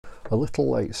a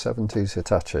little late 70s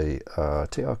Hitachi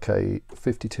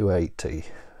TRK-5280,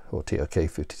 or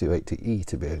TRK-5280E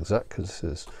to be exact, because this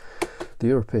is the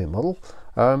European model.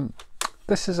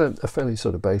 This is a fairly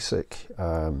sort of basic,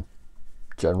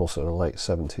 general sort of late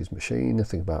 70s machine. I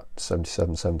think about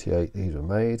 77, 78 these were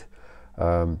made.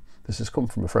 This has come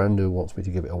from a friend who wants me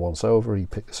to give it a once over. He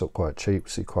picked this up quite cheap,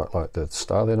 so he quite liked the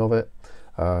styling of it.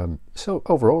 So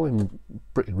overall in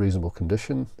pretty reasonable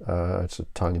condition. It's a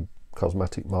tiny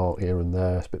cosmetic mark here and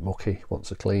there, it's a bit mucky,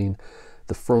 wants a clean.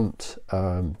 The front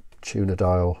tuner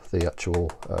dial, the actual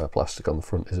plastic on the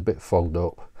front is a bit fogged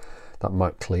up. That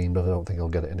might clean, but I don't think I'll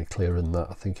get it any clearer than that.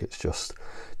 I think it's just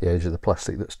the age of the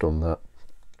plastic that's done that.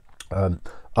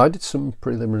 I did some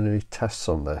preliminary tests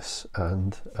on this,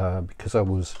 and because I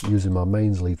was using my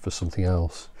mains lead for something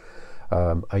else,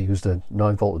 I used a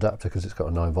 9-volt adapter because it's got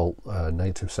a 9-volt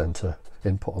native center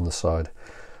input on the side,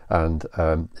 and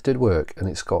it did work. And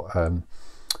it's got a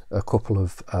couple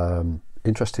of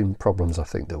interesting problems I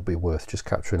think that will be worth just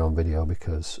capturing on video,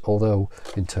 because although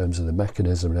in terms of the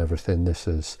mechanism and everything this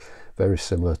is very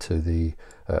similar to the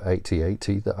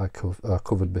 8080 that I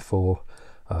covered before,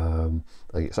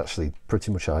 it's actually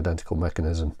pretty much identical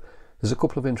mechanism. There's a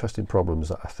couple of interesting problems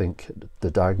that I think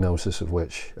the diagnosis of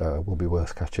which will be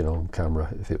worth catching on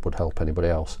camera if it would help anybody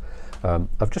else.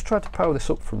 I've just tried to power this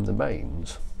up from the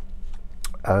mains,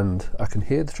 and I can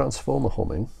hear the transformer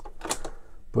humming,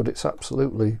 but it's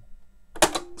absolutely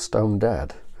stone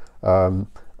dead.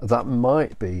 That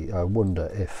might be, I wonder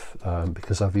if,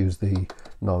 because I've used the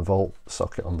 9-volt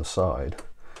socket on the side,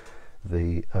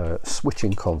 the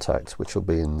switching contact, which will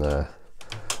be in there,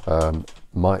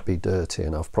 might be dirty,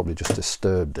 and I've probably just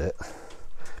disturbed it,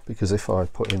 because if I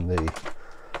put in the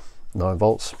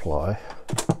 9-volt supply,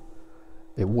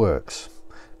 it works.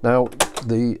 Now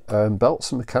the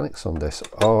belts and mechanics on this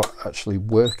are actually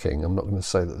working. I'm not going to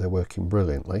say that they're working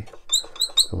brilliantly,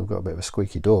 and we've got a bit of a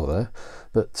squeaky door there,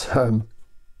 but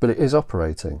it is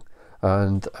operating.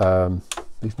 And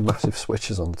these massive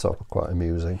switches on the top are quite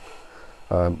amusing.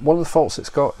 One of the faults it's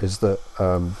got is that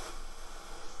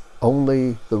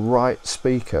only the right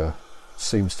speaker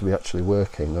seems to be actually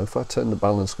working. Now if I turn the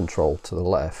balance control to the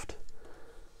left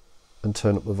and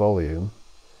turn up the volume,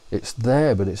 it's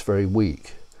there, but it's very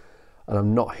weak, and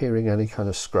I'm not hearing any kind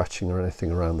of scratching or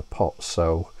anything around the pot.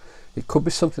 So it could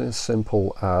be something as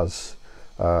simple as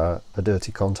a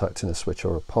dirty contact in a switch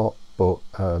or a pot, but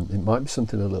it might be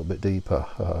something a little bit deeper,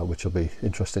 which will be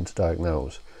interesting to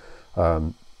diagnose.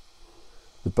 The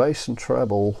bass and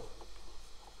treble,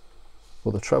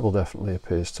 well, the treble definitely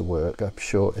appears to work. I'm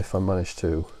sure if I manage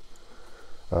to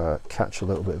catch a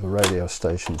little bit of a radio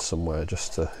station somewhere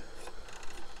just to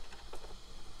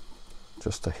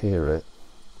hear it.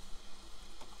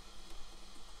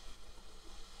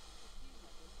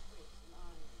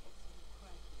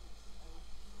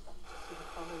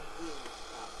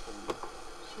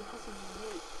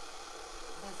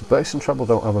 The bass and treble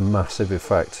don't have a massive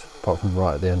effect apart from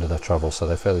right at the end of their treble, so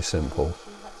they're fairly simple.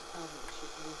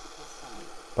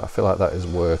 But I feel like that is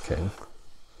working.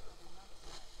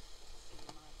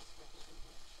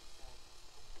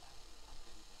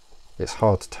 It's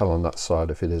hard to tell on that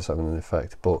side if it is having an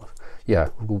effect, but yeah,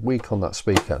 we're weak on that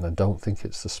speaker, and I don't think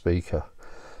it's the speaker.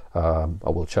 I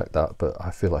will check that, but I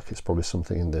feel like it's probably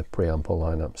something in the preamp or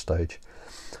line-amp stage.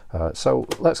 So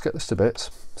let's get this to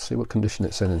bits, see what condition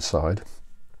it's in inside.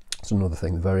 That's another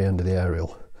thing, the very end of the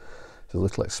aerial, there's a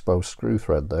little exposed screw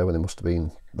thread there where there must have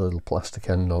been a little plastic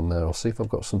end on there. I'll see if I've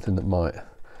got something that might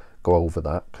go over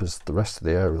that, because the rest of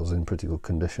the aerial's in pretty good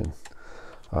condition.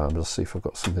 I'll see if I've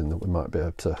got something that we might be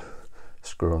able to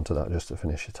screw onto that just to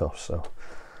finish it off. So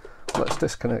let's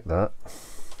disconnect that,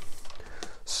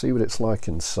 see what it's like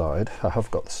inside. I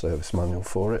have got the service manual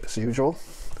for it as usual.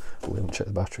 We haven't checked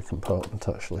the battery compartment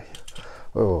actually.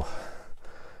 Oh,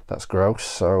 that's gross.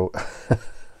 So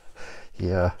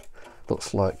yeah,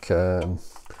 looks like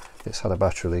it's had a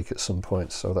battery leak at some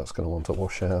point, so that's going to want to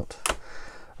wash out.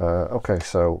 Okay,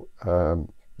 so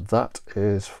that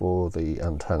is for the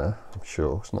antenna. I'm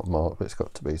sure it's not marked, but it's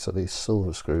got to be. So these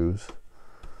silver screws,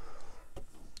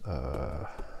 got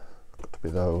to be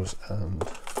those, and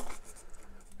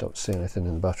don't see anything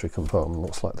in the battery compartment.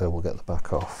 Looks like they will get the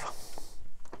back off.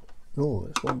 Oh,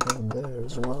 there's one down there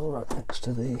as well, right next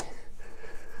to the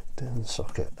DIN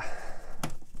socket.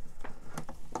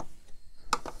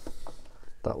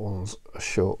 That one's a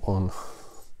short one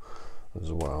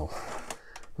as well.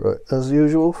 Right, as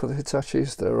usual for the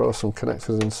Hitachis, there are some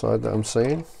connectors inside that I'm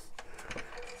seeing.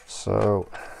 So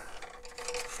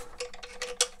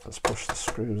let's push the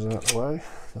screws out of the way.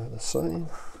 They're the same.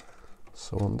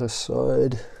 So on this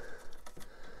side,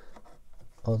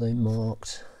 are they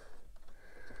marked?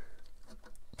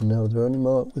 No, they're only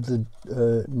marked with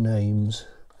the names.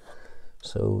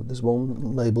 So there's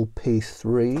one labelled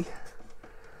P3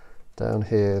 down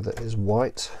here that is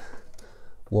white,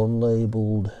 one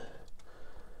labelled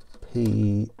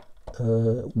P1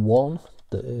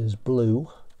 that is blue,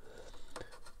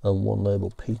 and one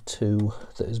labelled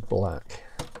P2 that is black.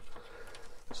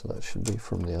 So that should be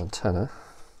from the antenna.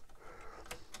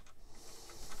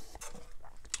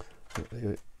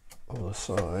 The other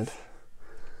side,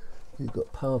 you've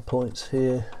got power points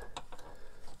here.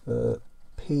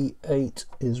 P8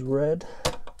 is red,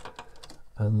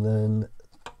 and then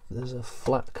there's a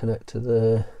flat connector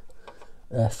there,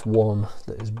 F1,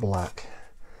 that is black,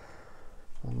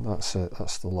 and that's it,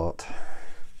 that's the lot.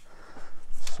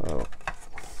 So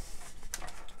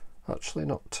actually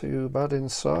not too bad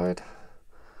inside.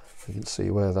 You can see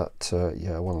where that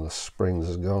yeah, one of the springs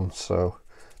has gone, so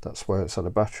that's where it's had a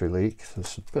battery leak.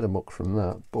 There's a bit of muck from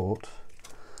that, but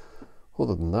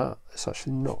other than that, it's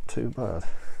actually not too bad.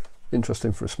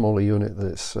 Interesting for a smaller unit that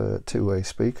it's two-way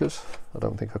speakers. I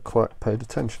don't think I quite paid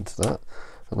attention to that.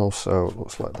 And also it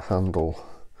looks like the handle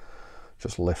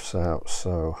just lifts out,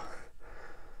 so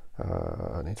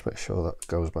I need to make sure that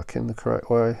goes back in the correct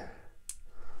way.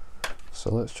 So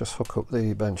let's just hook up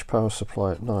the bench power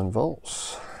supply at 9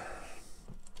 volts.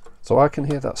 So I can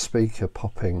hear that speaker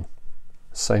popping,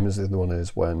 same as the other one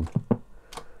is when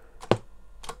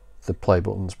the play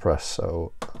button's pressed,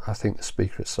 so I think the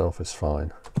speaker itself is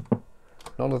fine.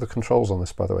 None of the controls on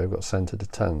this, by the way, have got center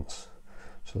detents.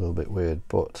 It's a little bit weird,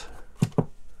 but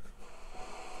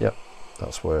yep,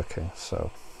 that's working.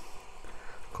 So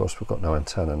of course we've got no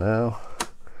antenna now,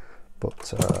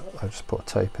 but I just put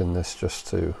tape in this just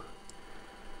to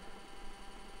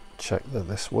check that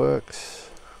this works.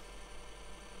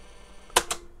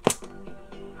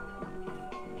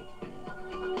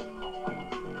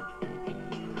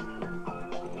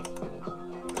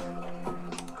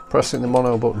 Pressing the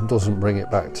mono button doesn't bring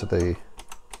it back to the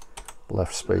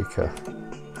left speaker.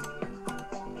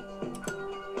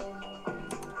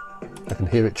 I can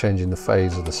hear it changing the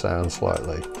phase of the sound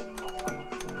slightly.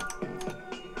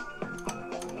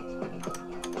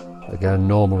 Again,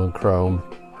 normal and chrome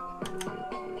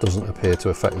doesn't appear to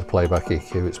affect the playback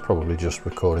EQ, it's probably just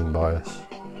recording bias.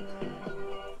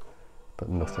 But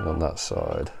nothing on that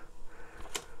side.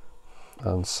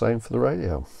 And same for the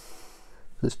radio.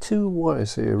 There's two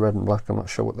wires here, red and black. I'm not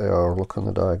sure what they are. I'll look on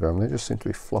the diagram. They just seem to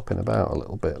be flopping about a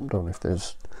little bit. I don't know if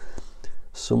there's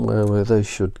somewhere where they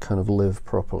should kind of live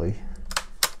properly.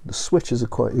 The switches are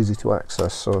quite easy to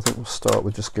access, so I think we'll start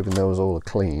with just giving those all a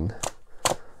clean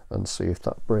and see if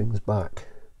that brings back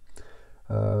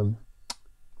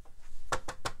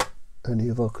any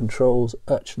of our controls.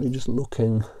 Actually, just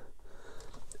looking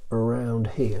around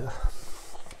here,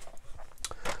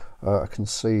 I can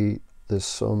see there's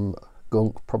some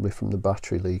gunk, probably from the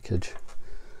battery leakage,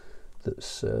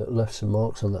 that's left some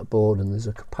marks on that board, and there's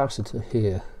a capacitor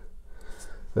here,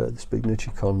 this big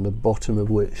Nichicon, the bottom of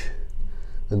which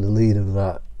and the lead of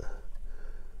that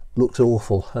looks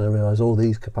awful, and I realise all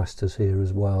these capacitors here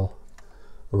as well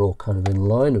are all kind of in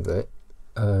line of it,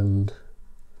 and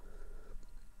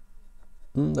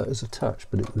that is attached,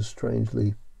 but it was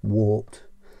strangely warped.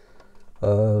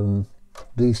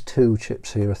 These two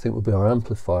chips here I think will be our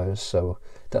amplifiers, so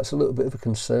that's a little bit of a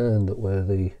concern, that where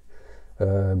the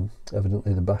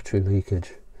evidently the battery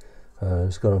leakage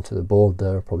has gone onto the board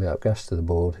there, probably outgassed to the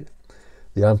board.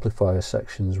 The amplifier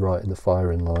section's right in the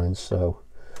firing line, so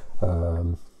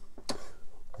we'll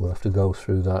have to go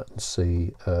through that and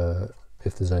see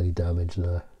if there's any damage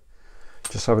there.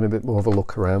 Just having a bit more of a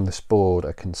look around this board,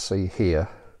 I can see here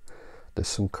there's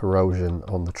some corrosion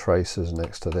on the traces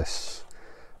next to this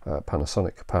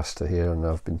Panasonic capacitor here, and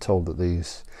I've been told that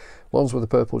these ones with the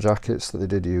purple jackets that they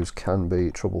did use can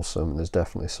be troublesome, and there's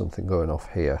definitely something going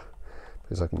off here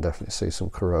because I can definitely see some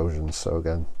corrosion, so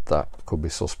again that could be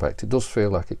suspect. It does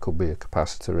feel like it could be a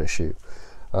capacitor issue.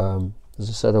 As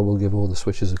I said, I will give all the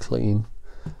switches a clean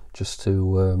just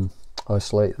to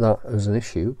isolate that as an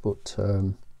issue, but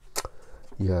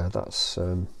yeah, that's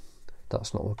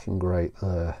not looking great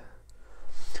there.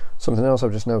 Something else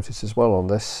I've just noticed as well on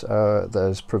this,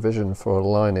 there's provision for a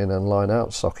line in and line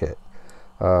out socket,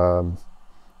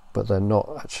 but they're not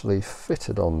actually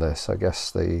fitted on this. I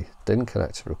guess the DIN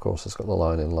connector of course has got the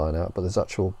line in, line out, but there's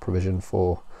actual provision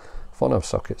for phono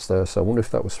sockets there, so I wonder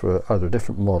if that was for either a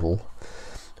different model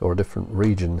or a different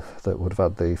region that would have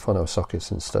had the phono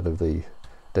sockets instead of the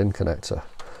DIN connector.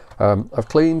 I've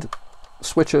cleaned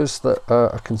switches that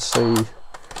I can see,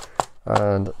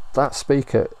 and that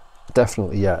speaker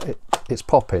definitely, yeah, it's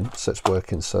popping, so it's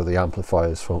working, so the amplifier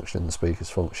is functioning, the speaker's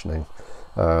functioning.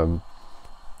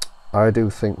 I do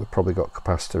think we've probably got a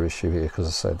capacitor issue here, because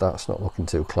I said that's not looking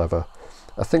too clever.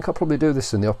 I think I'll probably do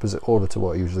this in the opposite order to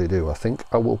what I usually do. I think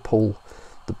I will pull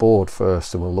the board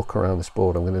first and we'll look around this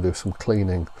board. I'm going to do some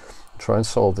cleaning, try and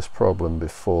solve this problem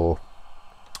before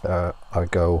I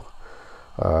go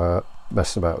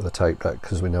messing about with the tape deck,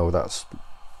 because we know that's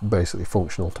basically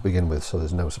functional to begin with, so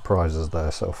there's no surprises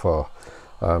there so far.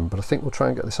 But I think we'll try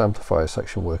and get this amplifier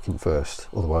section working first,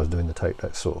 otherwise doing the tape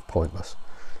deck's sort of pointless.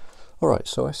 Alright,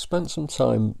 so I spent some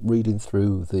time reading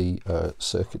through the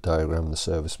circuit diagram and the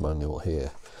service manual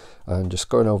here, and just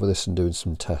going over this and doing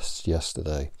some tests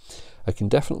yesterday. I can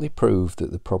definitely prove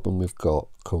that the problem we've got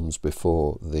comes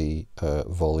before the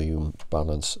volume,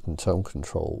 balance and tone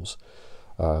controls,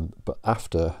 but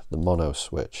after the mono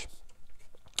switch.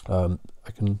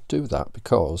 I can do that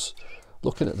because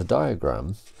looking at the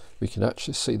diagram, we can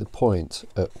actually see the point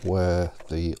at where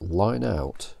the line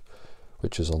out,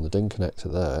 which is on the DIN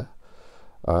connector there,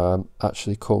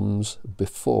 actually comes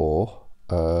before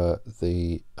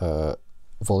the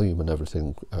volume and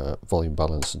everything, volume,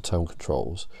 balance and tone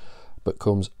controls, but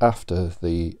comes after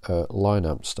the line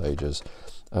amp stages.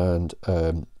 And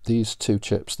these two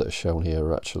chips that are shown here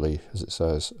are actually, as it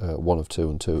says, 1 of 2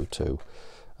 and 2 of 2.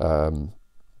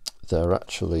 They're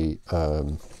actually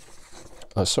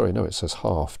sorry, no, it says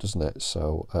half, doesn't it?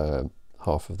 So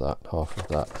half of that, half of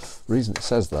that. The reason it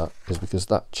says that is because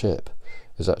that chip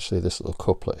is actually this little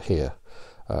couplet here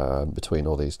between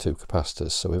all these two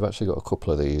capacitors. So we've actually got a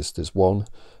couple of these. There's one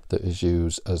that is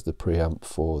used as the preamp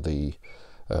for the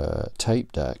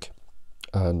tape deck,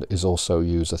 and is also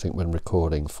used, I think, when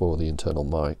recording for the internal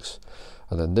mics.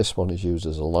 And then this one is used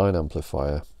as a line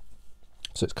amplifier.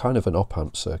 So it's kind of an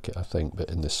op-amp circuit, I think, but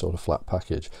in this sort of flat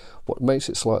package. What makes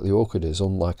it slightly awkward is,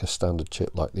 unlike a standard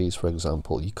chip like these, for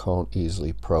example, you can't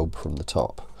easily probe from the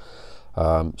top.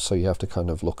 So you have to kind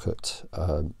of look at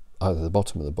either the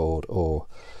bottom of the board or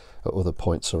at other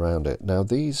points around it. Now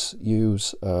these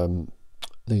use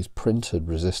these printed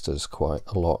resistors quite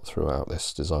a lot throughout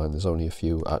this design. There's only a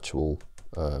few actual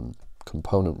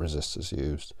component resistors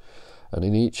used, and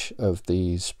in each of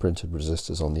these printed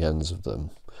resistors on the ends of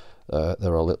them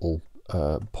there are little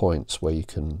points where you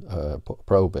can put a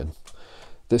probe in.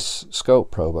 This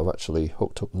scope probe I've actually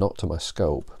hooked up not to my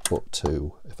scope but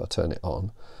to, if I turn it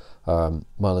on,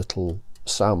 my little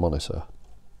sound monitor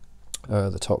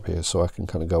at the top here, so I can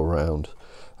kind of go around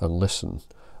and listen.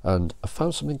 And I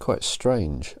found something quite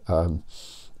strange.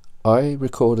 I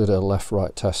recorded a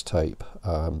left-right test tape,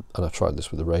 and I tried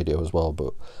this with the radio as well,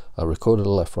 but I recorded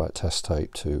a left-right test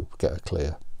tape to get a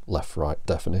clear left-right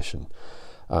definition.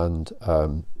 And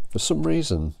for some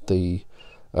reason the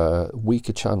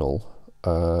weaker channel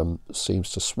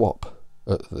seems to swap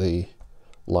at the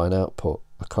line output.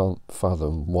 I can't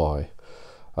fathom why.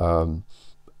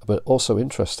 But also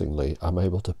interestingly, I'm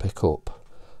able to pick up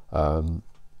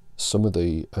some of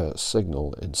the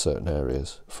signal in certain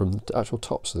areas from the actual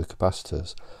tops of the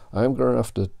capacitors. I am going to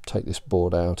have to take this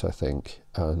board out, I think,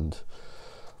 and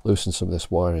loosen some of this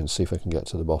wiring and see if I can get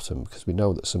to the bottom, because we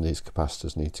know that some of these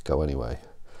capacitors need to go anyway.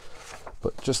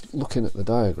 But just looking at the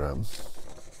diagram,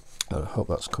 and I hope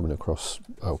that's coming across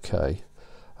okay,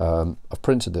 I've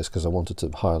printed this because I wanted to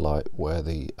highlight where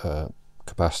the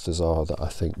capacitors are that I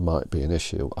think might be an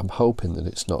issue. I'm hoping that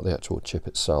it's not the actual chip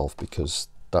itself, because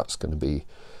that's going to be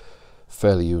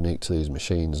fairly unique to these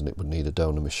machines and it would need a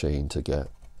donor machine to get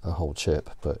a whole chip.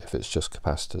 But if it's just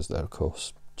capacitors, they're of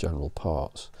course general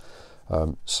parts.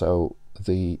 So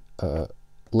the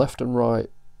left and right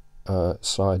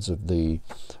sides of the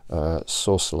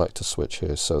source selector switch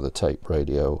here, so the tape,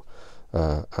 radio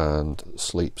and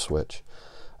sleep switch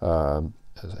are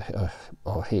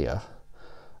here,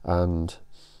 and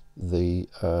the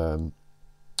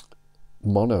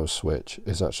mono switch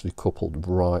is actually coupled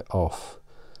right off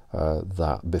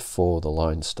that before the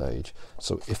line stage.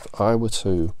 So if I were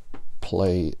to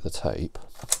play the tape,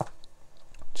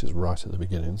 which is right at the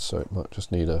beginning, so it might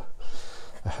just need a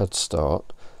head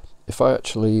start. If I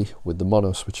actually, with the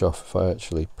mono switch off, if I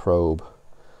actually probe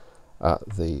at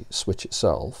the switch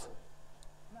itself,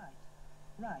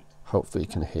 hopefully you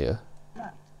can hear.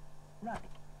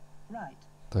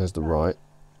 There's the right.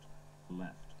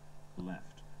 Left, left,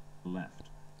 left,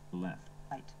 left,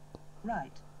 right, right,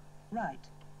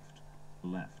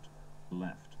 left,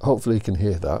 left. Hopefully you can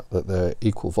hear that they're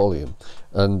equal volume.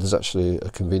 And there's actually a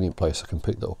convenient place I can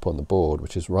pick that up on the board,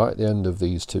 which is right at the end of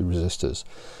these two resistors,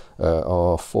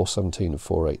 are 417 and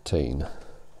 418.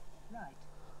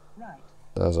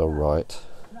 There's our right.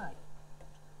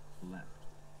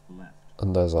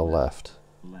 And there's our left.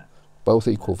 Both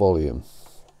equal volume.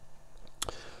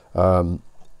 And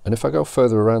if I go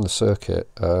further around the circuit,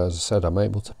 as I said, I'm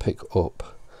able to pick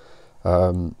up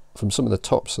from some of the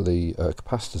tops of the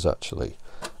capacitors actually,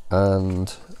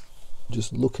 and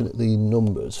just looking at the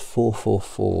numbers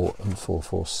 444 and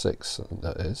 446, I think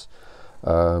that is,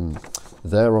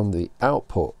 they're on the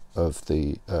output of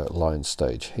the line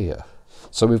stage here.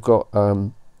 So we've got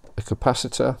a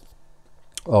capacitor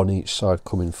on each side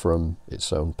coming from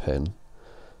its own pin.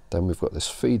 Then we've got this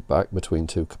feedback between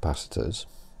two capacitors.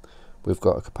 We've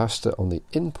got a capacitor on the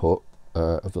input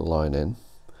of the line in,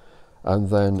 and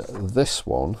then this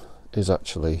one is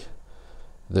actually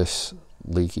this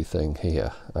leaky thing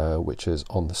here, which is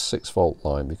on the 6-volt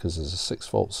line, because there's a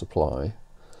 6-volt supply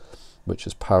which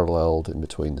is paralleled in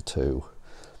between the two,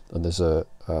 and there's a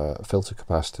filter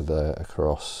capacitor there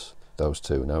across those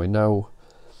two. Now we know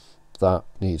that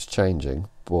needs changing,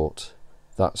 but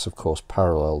that's of course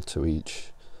parallel to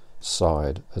each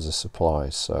side as a supply,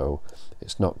 so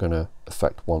it's not going to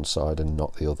affect one side and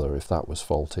not the other. If that was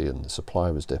faulty and the supply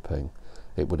was dipping,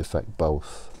 it would affect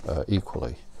both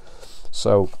equally.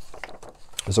 So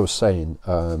as I was saying,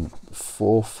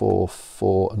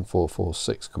 444 and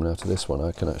 446 coming out of this one,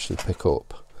 I can actually pick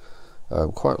up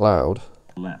quite loud.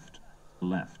 Left,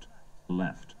 left,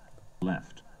 left,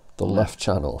 left. The left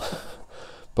channel.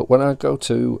 But when I go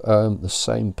to the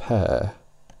same pair,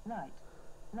 Right,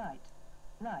 right,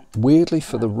 right. weirdly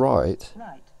for the right,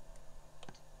 Right,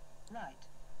 right,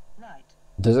 right,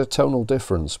 there's a tonal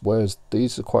difference, whereas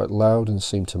these are quite loud and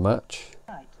seem to match.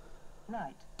 right,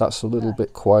 right, That's a little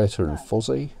bit quieter and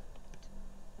fuzzy,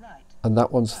 right, and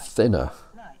that one's thinner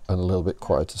right. and a little bit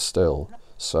quieter still.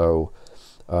 So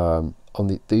on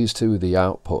these two are the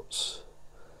outputs,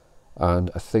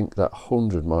 and I think that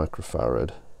 100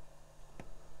 microfarad,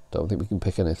 don't think we can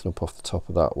pick anything up off the top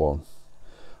of that one,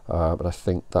 but I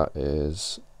think that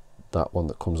is that one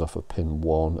that comes off of pin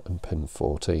 1 and pin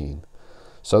 14.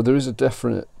 So there is a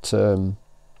definite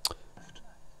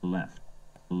Left,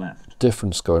 left.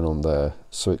 difference going on there.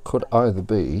 So it could either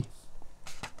be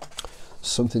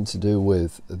something to do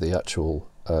with the actual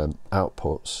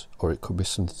outputs, or it could be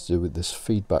something to do with this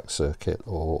feedback circuit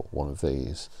or one of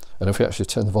these. And if we actually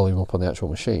turn the volume up on the actual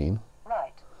machine,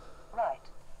 Right, right,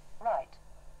 right,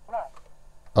 right.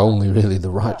 only really the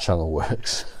right channel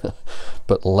works,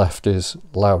 but left is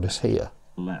loudest here,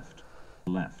 Left,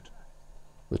 left.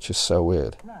 which is so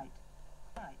weird. Right,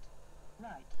 right,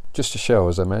 right. Just to show,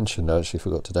 as I mentioned, I actually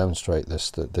forgot to demonstrate this,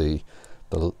 that the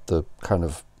kind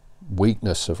of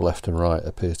weakness of left and right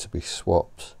appear to be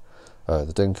swapped,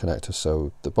 the DIN connector.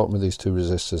 So the bottom of these two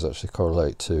resistors actually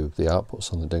correlate to the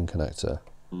outputs on the DIN connector.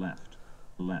 Left,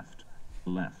 left,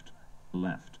 left,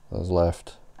 left. That's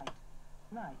left. Right,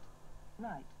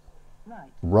 right, right,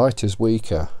 Right is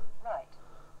weaker, right,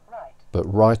 right. but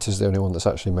right is the only one that's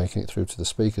actually making it through to the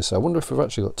speaker. So I wonder if we've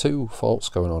actually got two faults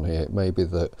going on here. It may be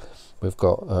that we've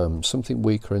got something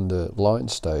weaker in the line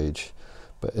stage,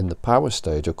 but in the power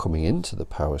stage, or coming into the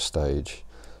power stage,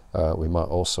 we might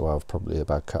also have probably a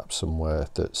bad cap somewhere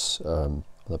that's on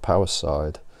the power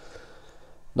side,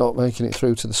 not making it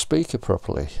through to the speaker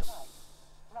properly.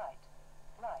 Right,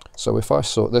 right. So if I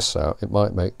sort this out, it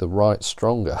might make the right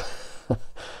stronger,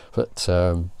 but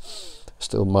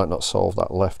still might not solve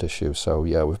that left issue. So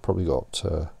yeah, we've probably got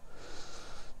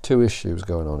two issues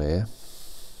going on here.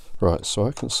 Right, so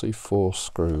I can see 4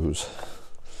 screws.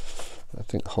 I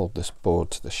think hold this board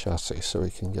to the chassis so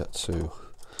we can get to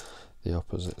the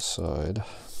opposite side.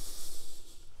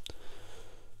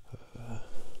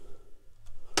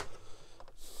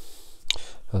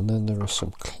 And then there are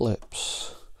some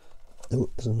clips. Oh,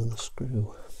 there's another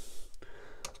screw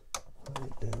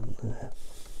right down there.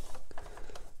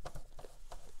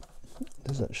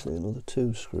 There's actually another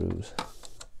 2 screws.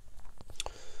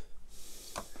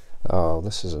 Oh,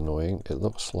 this is annoying. It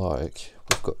looks like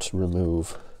we've got to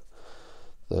remove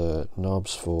the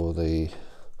knobs for the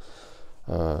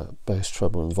bass,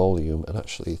 treble and volume, and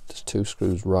actually there's 2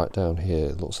 screws right down here.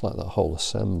 It looks like that whole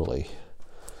assembly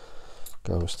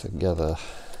goes together.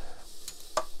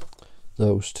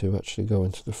 Those 2 actually go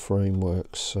into the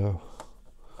framework, so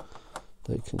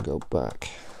they can go back.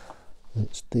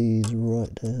 It's these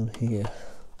right down here.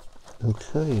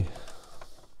 Okay,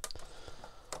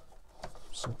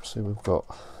 so obviously we've got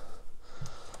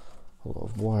a lot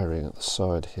of wiring at the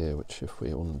side here, which if we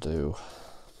undo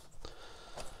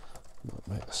might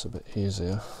make this a bit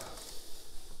easier.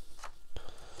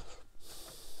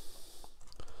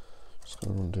 Just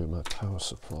going to undo my power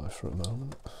supply for a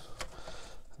moment.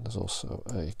 And there's also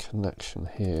a connection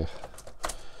here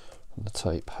from the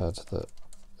tape head that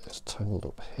is tangled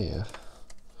up here.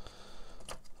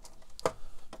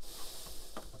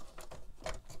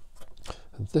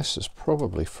 And this is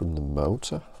probably from the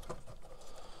motor.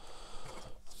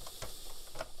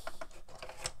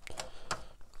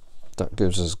 that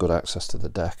gives us good access to the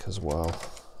deck as well.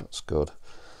 That's good.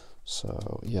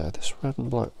 So yeah, this red and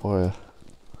black wire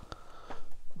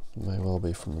may well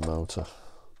be from the motor.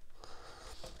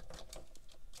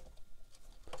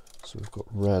 So we've got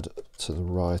red to the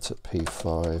right at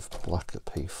P5, black at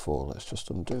P4. Let's just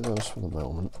undo those for the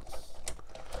moment.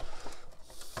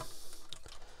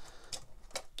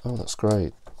 Oh, that's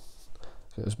great.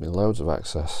 Gives me loads of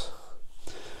access.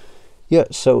 Yeah,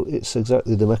 so it's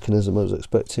exactly the mechanism I was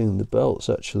expecting. The belts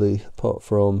actually, apart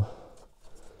from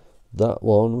that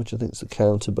one, which I think is the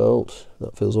counter belt,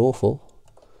 that feels awful.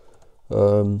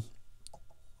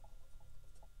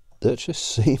 They actually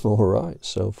seem alright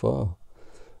so far.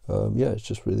 Yeah, it's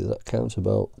just really that counter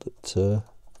belt that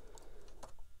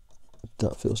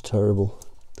feels terrible.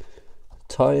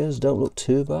 Tyres don't look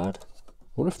too bad. I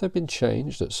wonder if they've been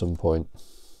changed at some point.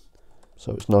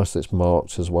 So it's nice that it's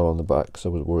marked as well on the back, because I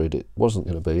was worried it wasn't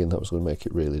going to be, and that was going to make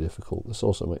it really difficult. This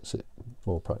also makes it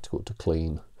more practical to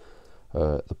clean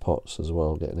the pots as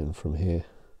well, getting in from here.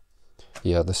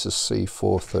 Yeah, this is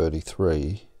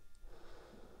C433.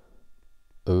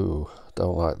 Ooh,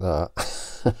 don't like that.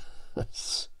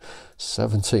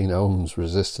 17 ohms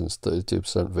resistance,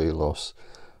 32% V loss,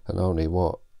 and only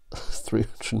what,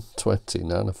 320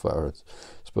 nanofarads.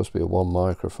 It's supposed to be a 1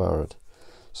 microfarad.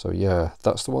 So yeah,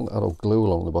 that's the one that had a glue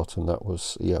along the bottom. That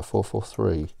was, yeah,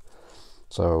 443.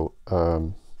 So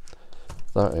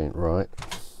that ain't right.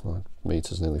 My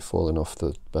meter's nearly falling off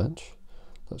the bench.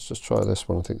 Let's just try this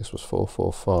one. I think this was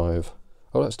 445.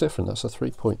 Oh, that's different. That's a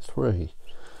 3.3.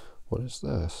 What is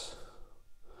this?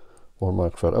 1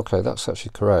 microfarad. Okay, that's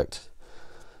actually correct.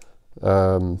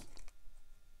 V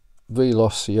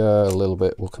loss, yeah, a little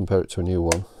bit. We'll compare it to a new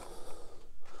one.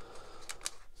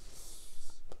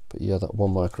 But yeah, that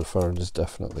 1 microfarad is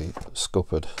definitely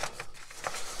scuppered.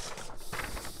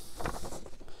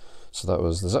 So that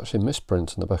was, there's actually a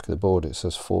misprint on the back of the board. It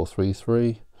says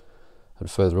 433, and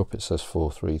further up it says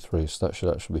 433. So that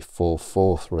should actually be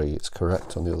 443. It's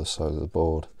correct on the other side of the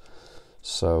board.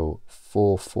 So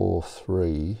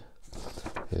 443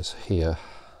 is here.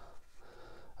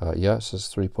 Yeah, it says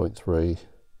 3.3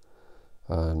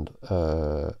 and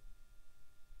 4.5.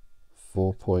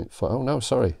 Oh no,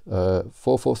 sorry.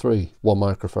 443, 1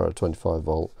 microfarad, 25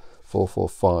 volt.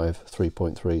 445,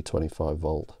 3.3, 25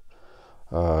 volt.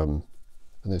 And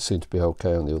they seem to be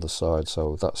okay on the other side.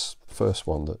 So that's the first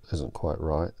one that isn't quite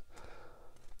right.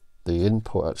 The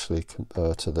input actually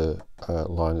to the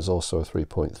line is also a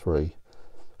 3.3.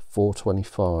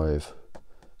 425.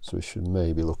 So we should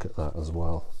maybe look at that as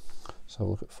well. So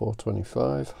look at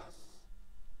 425.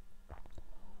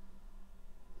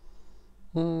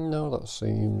 No, that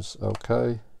seems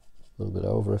okay. A little bit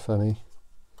over, if any.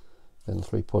 Then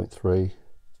 3.3.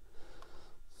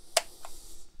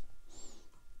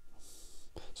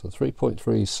 So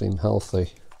 3.3s seem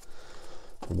healthy.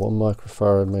 1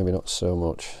 microfarad, maybe not so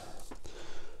much.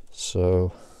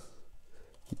 So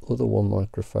the other 1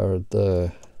 microfarad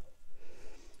there,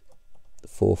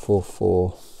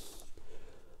 444.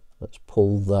 Let's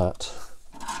pull that.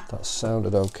 That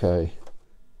sounded okay.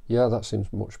 Yeah, that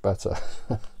seems much better.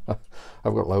 I've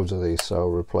got loads of these, so I'll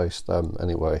replace them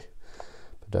anyway.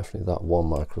 But definitely that 1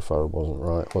 microfarad wasn't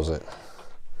right, was it?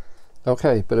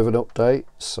 Okay, bit of an update.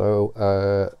 So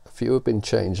a few have been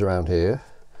changed around here.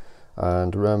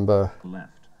 And remember,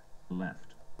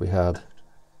 we had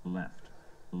the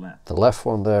left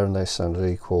one there and they sounded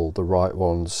equal. The right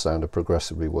ones sounded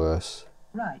progressively worse.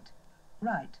 Right.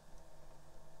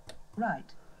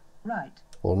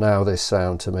 Well, now they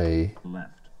sound to me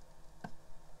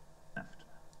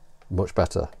much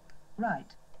better. Right.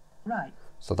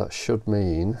 So that should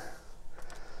mean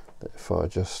that if I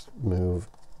just move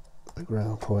the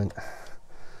ground point,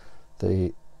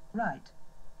 the Right.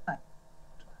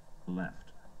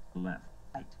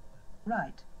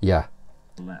 yeah.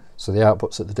 So the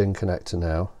output's at the DIN connector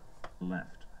now Right.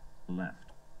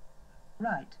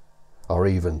 are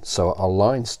even. So our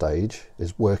line stage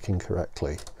is working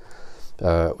correctly,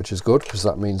 which is good because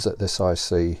that means that this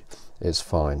IC is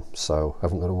fine. So I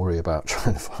haven't got to worry about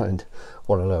trying to find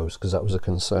one of those because that was a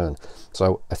concern.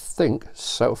 So I think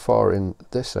so far in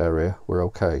this area we're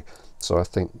okay. So I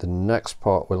think the next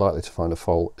part we're likely to find a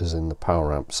fault is in the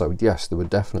power amp. So yes, there were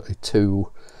definitely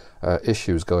two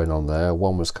issues going on there.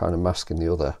 One was kind of masking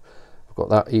the other. I've got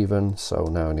that even, so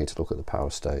now I need to look at the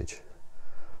power stage.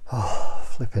 Oh,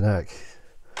 flipping heck.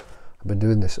 I've been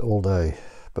doing this all day,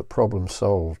 but problem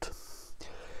solved.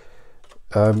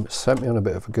 Sent me on a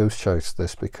bit of a goose chase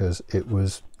this because it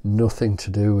was nothing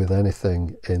to do with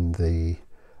anything in the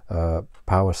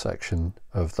power section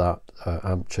of that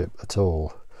amp chip at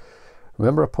all.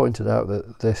 Remember I pointed out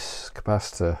that this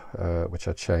capacitor, which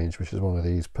I changed, which is one of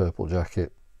these purple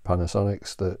jacket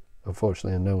Panasonics that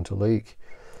unfortunately are known to leak,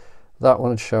 that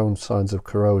one had shown signs of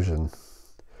corrosion.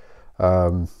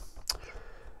 It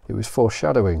was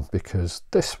foreshadowing, because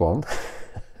this one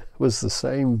was the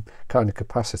same kind of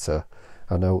capacitor.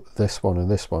 I know this one and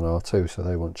this one are too, so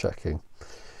they want checking.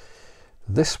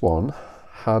 This one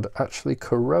had actually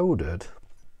corroded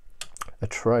a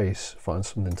trace. Find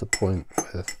something to point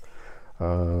with.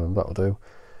 That'll do.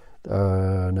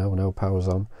 No power's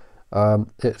on.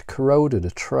 It corroded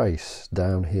a trace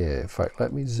down here. In fact,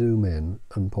 let me zoom in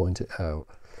and point it out.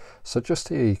 So just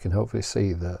here you can hopefully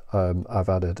see that I've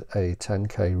added a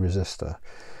 10k resistor.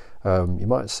 You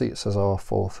might see it says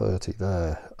R430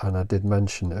 there, and I did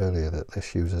mention earlier that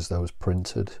this uses those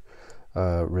printed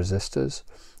resistors.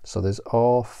 So there's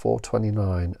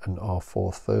R429 and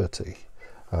R430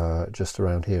 just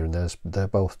around here, and they're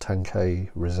both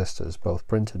 10k resistors, both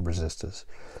printed resistors.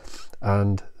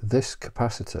 And this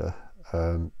capacitor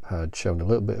had shown a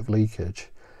little bit of leakage,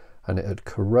 and it had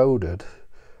corroded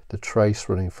the trace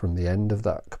running from the end of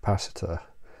that capacitor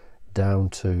down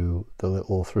to the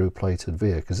little through-plated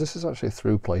via, because this is actually a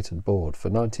through-plated board. For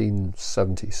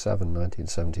 1977,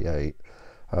 1978,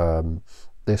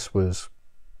 this was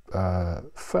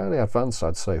fairly advanced,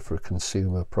 I'd say, for a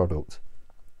consumer product,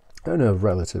 and a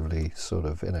relatively sort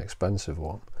of inexpensive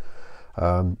one.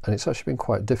 And it's actually been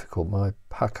quite difficult. My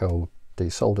Paco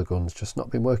desolder gun's just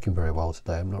not been working very well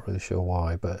today. I'm not really sure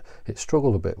why, but it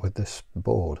struggled a bit with this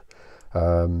board.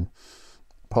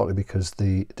 Partly because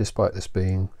despite this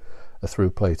being a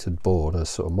through-plated board, as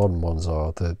sort of modern ones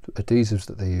are, the adhesives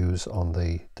that they use on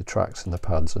the tracks and the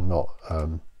pads are not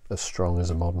as strong as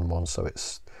a modern one, so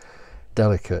it's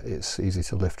delicate, it's easy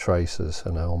to lift traces,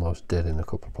 and I almost did in a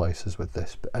couple of places with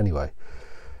this. But anyway,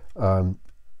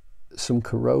 some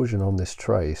corrosion on this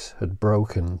trace had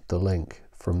broken the link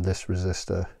from this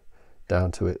resistor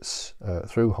down to its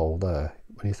through hole there.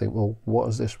 When you think, well, what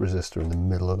has this resistor in the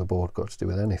middle of the board got to do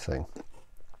with anything?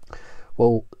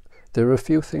 Well, there are a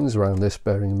few things around this,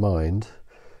 bearing in mind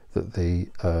that the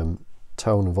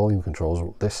tone and volume controls are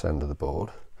at this end of the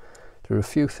board. There are a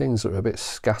few things that are a bit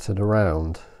scattered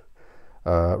around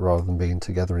rather than being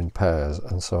together in pairs,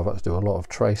 and so I've had to do a lot of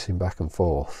tracing back and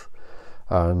forth.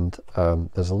 And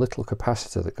there's a little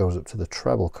capacitor that goes up to the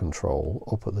treble control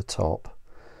up at the top,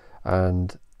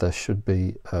 and there should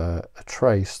be a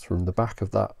trace from the back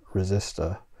of that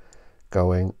resistor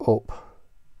going up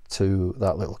to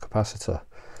that little capacitor,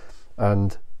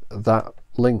 and that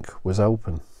link was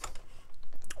open,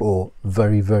 or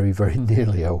very, very, very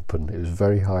nearly open. It was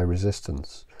very high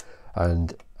resistance,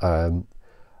 and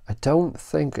I don't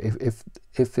think, if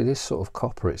it is sort of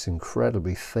copper, it's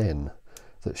incredibly thin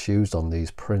that's used on these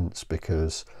prints,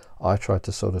 because I tried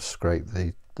to sort of scrape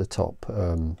the top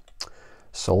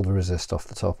solder resist off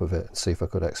the top of it and see if I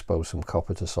could expose some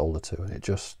copper to solder to, and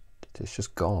it's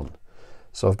just gone.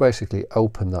 So I've basically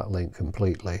opened that link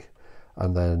completely,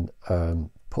 and then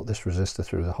put this resistor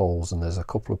through the holes, and there's a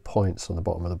couple of points on the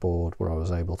bottom of the board where I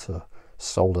was able to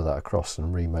solder that across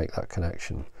and remake that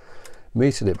connection.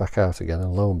 Metered it back out again,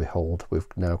 and lo and behold, we've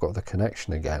now got the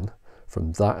connection again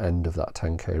from that end of that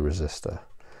 10k resistor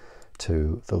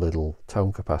to the little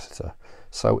tone capacitor.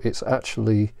 So it's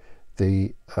actually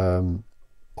the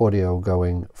audio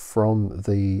going from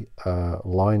the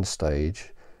line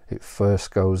stage. It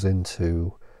first goes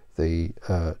into the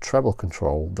treble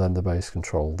control, then the bass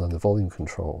control, then the volume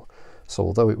control. So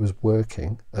although it was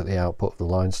working at the output of the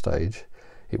line stage,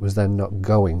 it was then not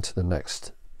going to the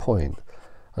next point.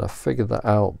 And I figured that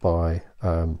out by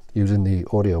using the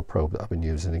audio probe that I've been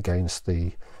using against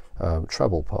the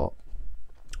treble pot,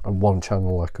 and one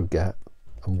channel I could get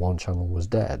and one channel was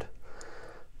dead.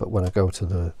 But when I go to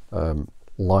the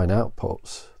line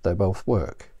outputs, they both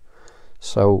work.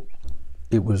 So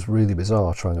it was really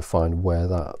bizarre trying to find where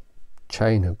that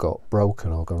chain had got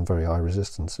broken or gone very high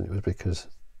resistance, and it was because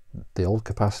the old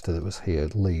capacitor that was here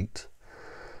had leaked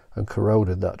and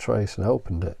corroded that trace and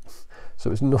opened it. So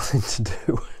it was nothing to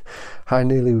do. I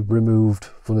nearly removed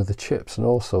one of the chips and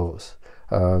all sorts.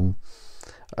 I'm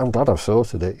glad I've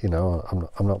sorted it, you know,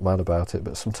 I'm not mad about it,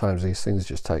 but sometimes these things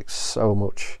just take so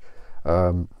much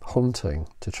hunting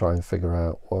to try and figure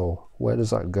out, well, where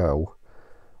does that go?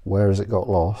 Where has it got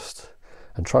lost?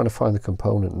 And trying to find the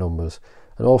component numbers.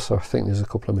 And also I think there's a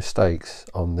couple of mistakes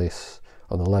on this,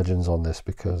 on the legends on this,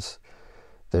 because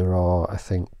there are, I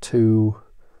think, two,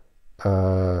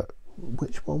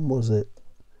 which one was it?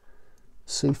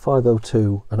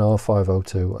 C502 and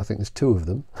R502. I think there's two of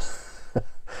them,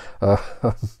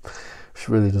 which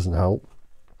really doesn't help.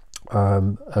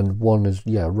 And one is,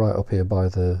 yeah, right up here by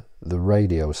the the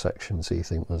radio section, so you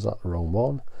think, was that the wrong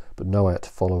one? But no, I had to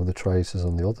follow the traces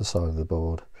on the other side of the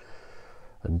board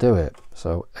and do it.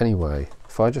 So anyway,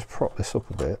 if I just prop this up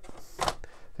a bit,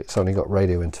 it's only got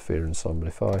radio interference on, but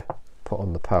if I put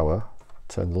on the power,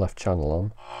 turn the left channel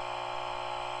on,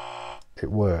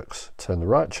 it works. Turn the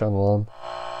right channel on,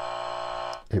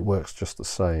 it works just the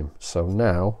same. So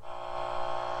now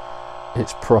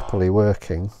it's properly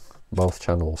working, both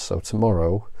channels. So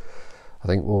tomorrow I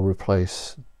think we'll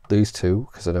replace these two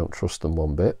because I don't trust them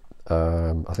one bit.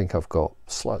 I think I've got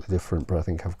slightly different, but I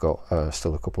think I've got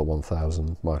still a couple of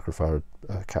 1000 microfarad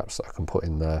caps that I can put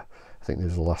in there. I think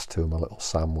these are the last two of my little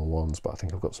Samuel ones, but I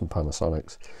think I've got some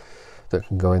Panasonics that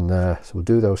can go in there. So we'll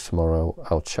do those tomorrow.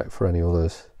 I'll check for any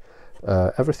others.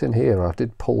 Everything here, I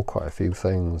did pull quite a few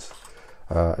things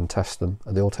and test them,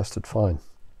 and they all tested fine.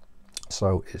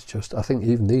 So it's just, I think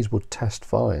even these would test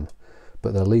fine,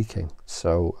 but they're leaking,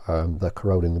 so they're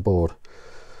corroding the board.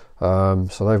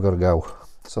 So they've got to go.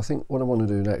 So I think what I want to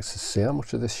do next is see how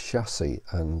much of this chassis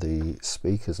and the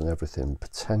speakers and everything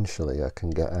potentially I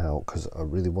can get out, because I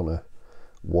really want to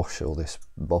wash all this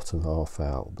bottom half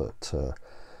out, but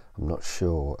I'm not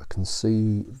sure. I can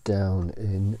see down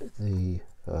in the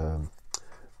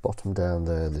bottom down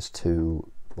there, there's two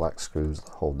black screws that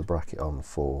hold the bracket on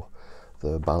for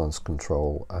the balance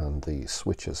control and the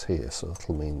switches here, so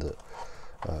that'll mean that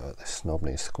this knob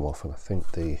needs to come off, and I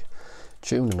think the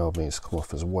tuner knob needs to come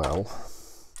off as well.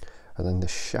 And then the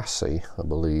chassis, I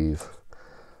believe,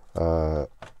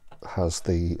 has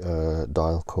the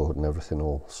dial cord and everything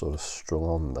all sort of strung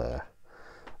on there.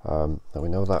 Now we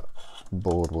know that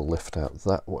board will lift out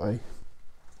that way.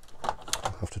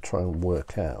 I'll have to try and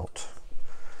work out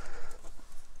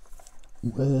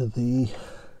where the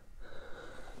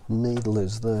needle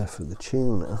is there for the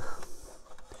tuner.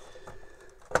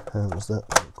 How does that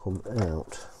come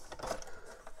out?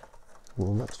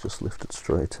 Well, that's just lifted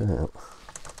straight out.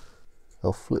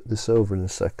 I'll flip this over in a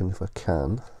second if I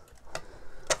can,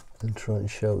 and try and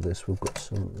show this. We've got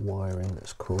some wiring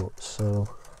that's caught, so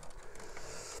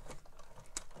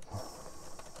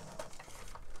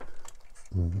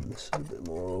this is a bit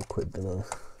more awkward than I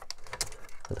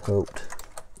had hoped.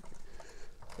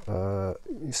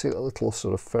 You see that little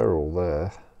sort of ferrule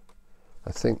there?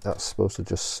 I think that's supposed to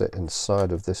just sit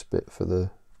inside of this bit for the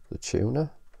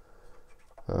tuner.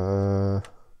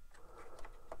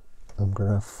 I'm going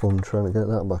to have fun trying to get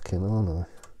that back in, aren't I?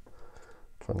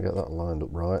 Trying to get that lined up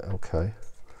right. Okay.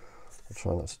 I'll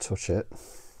try not to touch it.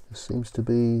 It seems to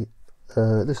be,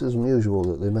 this is unusual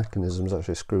that the mechanism is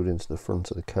actually screwed into the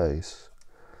front of the case.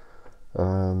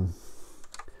 There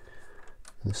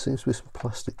seems to be some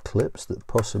plastic clips that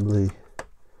possibly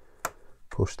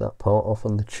push that part off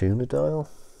on the tuner dial.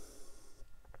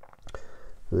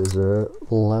 There's a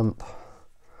lamp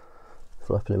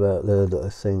flapping about there that I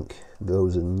think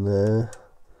goes in there.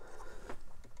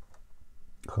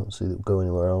 Can't see that go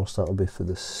anywhere else. That'll be for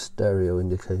the stereo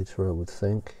indicator, I would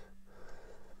think.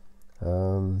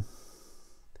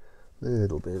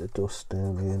 Little bit of dust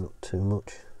down here, not too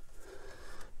much,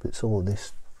 but it's all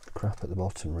this crap at the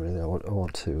bottom really. I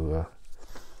want to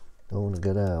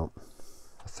get out.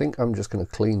 I think I'm just going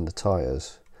to clean the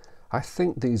tyres. I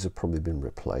think these have probably been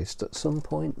replaced at some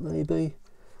point, maybe.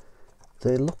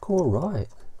 They look all right.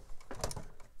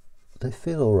 They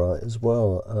feel all right as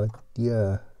well.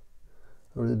 Yeah,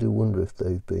 I really do wonder if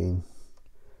they've been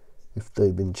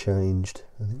changed.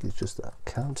 I think it's just that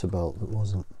counterbelt that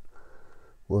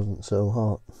wasn't so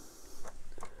hot.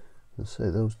 Let's say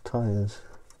those tyres.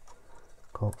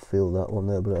 Can't feel that one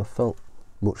there, but I felt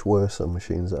much worse on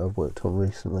machines that I've worked on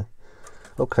recently.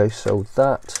 Okay, so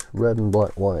that red and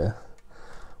black wire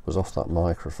was off that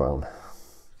microphone.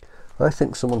 I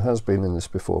think someone has been in this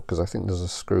before, because I think there's a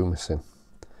screw missing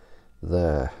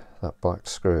there, that black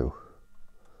screw.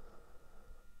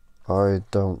 I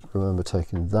don't remember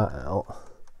taking that out.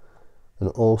 And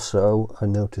also I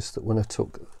noticed that when I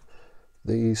took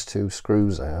these two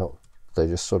screws out, they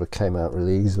just sort of came out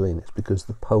really easily, and it's because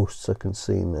the posts, I can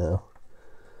see now,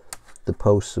 the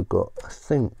posts have got, I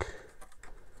think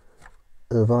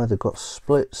they've either got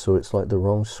splits or it's like the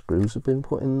wrong screws have been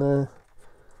put in there.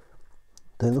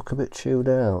 They look a bit chewed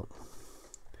out,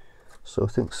 so I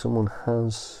think someone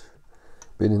has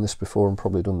been in this before and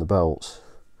probably done the belts,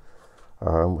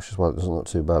 which is why it doesn't look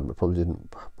too bad, but probably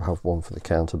didn't have one for the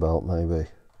counterbelt maybe.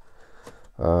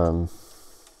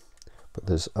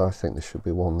 But I think there should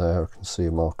be one there. I can see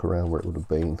a mark around where it would have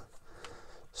been.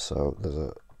 So there's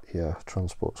a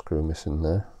transport screw missing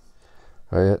there.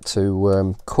 I had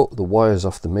to cut the wires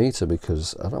off the meter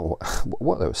because I don't know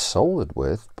what they were soldered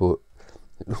with, but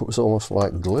it was almost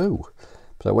like glue.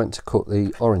 but I went to cut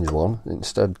the orange one,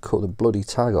 instead cut the bloody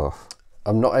tag off.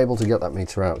 I'm not able to get that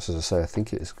meter out, so as I say, I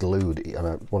think it's glued,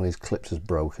 and one of these clips is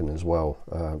broken as well.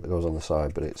 It goes on the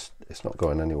side, but it's not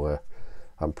going anywhere.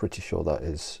 I'm pretty sure that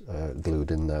is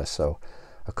glued in there, so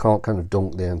I can't kind of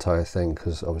dunk the entire thing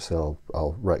because obviously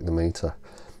I'll wreck the meter.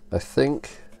 I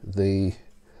think the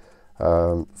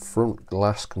front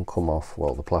glass can come off,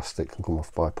 well, the plastic can come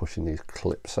off by pushing these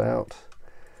clips out.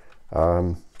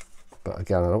 But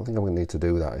again, I don't think I'm going to need to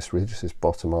do that. It's really just this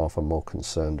bottom half I'm more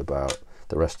concerned about.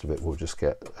 The rest of it will just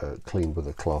get cleaned with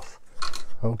a cloth.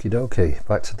 Okie dokie,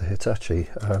 back to the Hitachi.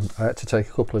 I had to take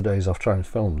a couple of days off trying to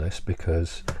film this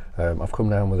because I've come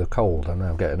down with a cold. I'm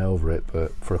now getting over it,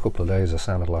 but for a couple of days I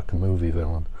sounded like a movie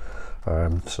villain.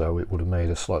 So it would have made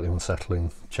a slightly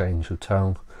unsettling change of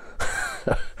tone.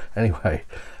 Anyway,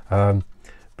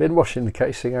 been washing the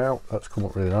casing out. That's come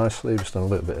up really nicely. Just done a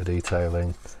little bit of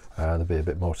detailing. There'll be a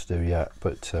bit more to do yet,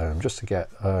 but just to get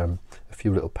a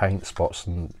few little paint spots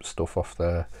and stuff off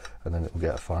there, and then it will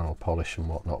get a final polish and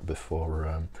whatnot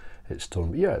before it's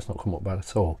done. But yeah, it's not come up bad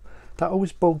at all. That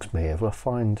always bugs me if I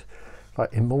find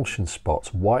like emulsion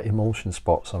spots, white emulsion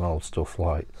spots on old stuff,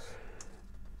 like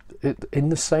in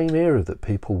the same era that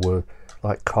people were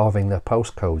like carving their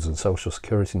postcodes and social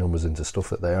security numbers into stuff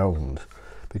that they owned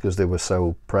because they were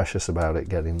so precious about it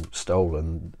getting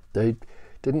stolen. They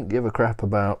didn't give a crap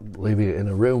about leaving it in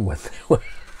a room when they were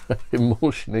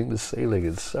emulsioning the ceiling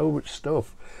and so much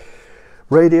stuff.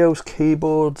 Radios,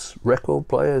 keyboards, record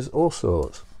players, all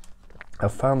sorts.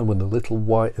 I've found them with the little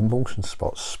white emulsion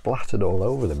spots splattered all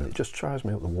over them, and it just drives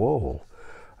me up the wall.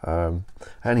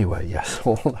 Anyway, yes,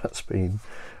 all that's been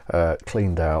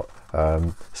cleaned out.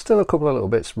 Still a couple of little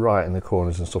bits right in the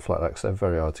corners and stuff like that because they're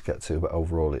very hard to get to, but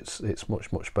overall it's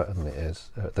much better than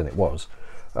it was.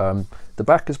 The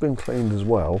back has been cleaned as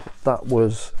well. That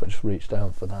was, if I just reach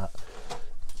down for that,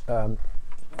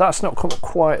 that's not come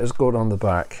quite as good on the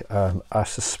back. I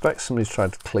suspect somebody's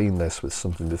tried to clean this with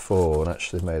something before and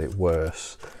actually made it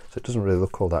worse, so it doesn't really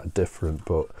look all that different,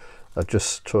 but I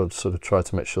just tried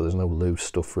to make sure there's no loose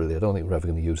stuff really. I don't think we're ever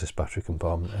going to use this battery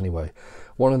compartment anyway.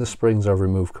 One of the springs I've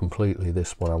removed completely.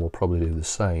 This one I will probably do the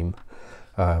same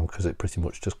because it pretty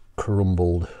much just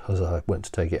crumbled as I went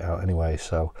to take it out anyway.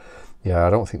 So yeah, I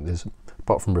don't think there's,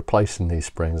 apart from replacing these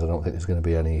springs, I don't think there's going to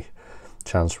be any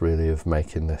chance really of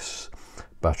making this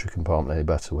battery compartment any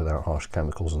better without harsh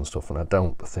chemicals and stuff, and I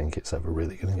don't think it's ever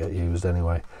really going to get used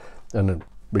anyway. And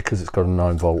because it's got a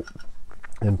 9-volt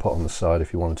input on the side,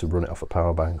 if you wanted to run it off a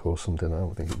power bank or something, I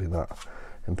don't think it'd be that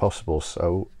impossible.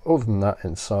 So other than that,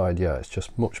 inside, yeah, it's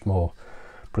just much more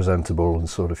presentable and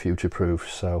sort of future proof,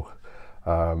 so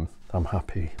I'm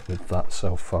happy with that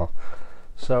so far.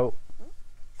 So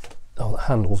oh, the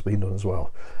handle's been done as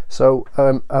well. So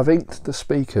I've inked the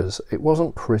speakers. It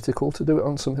wasn't critical to do it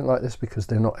on something like this because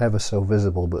they're not ever so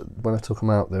visible, but when I took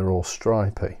them out they're all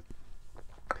stripy.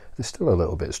 They're still a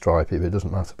little bit stripy, but it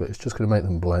doesn't matter, but it's just going to make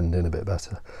them blend in a bit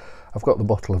better. I've got the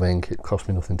bottle of ink, it cost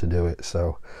me nothing to do it,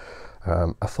 so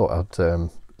I thought I'd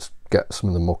get some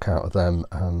of the muck out of them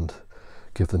and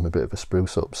give them a bit of a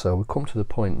spruce up. So we've come to the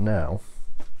point now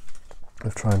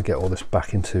of trying to get all this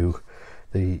back into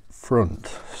the front,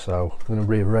 so I'm going to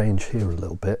rearrange here a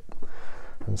little bit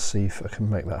and see if I can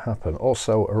make that happen.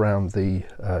 Also around the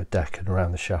deck and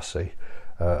around the chassis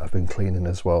I've been cleaning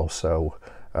as well, so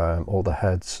all the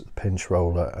heads, the pinch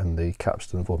roller and the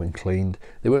capstan have all been cleaned.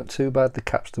 They weren't too bad. The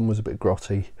capstan was a bit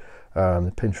grotty,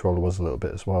 the pinch roller was a little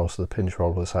bit as well, so the pinch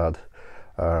roller's had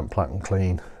platinum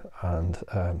clean and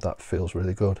that feels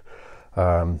really good.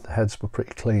 The heads were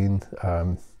pretty clean.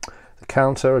 The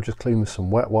counter I just cleaned with some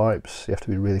wet wipes. You have to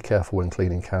be really careful when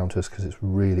cleaning counters because it's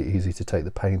really easy to take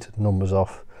the painted numbers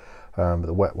off, but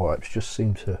the wet wipes just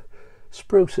seem to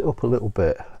spruce it up a little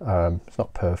bit. It's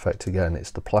not perfect, again,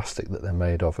 it's the plastic that they're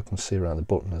made of. I can see around the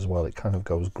button as well, it kind of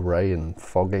goes grey and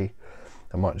foggy.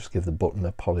 I might just give the button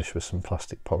a polish with some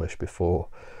plastic polish before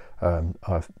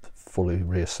I fully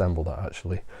reassemble that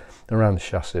actually. Around the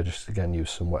chassis I just again use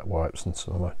some wet wipes and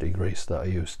some of my degrease that I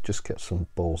use, just get some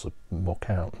balls of muck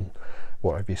out and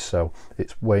what have you. So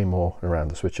it's way more around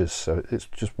the switches, so it's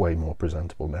just way more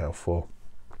presentable now for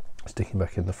sticking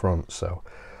back in the front. So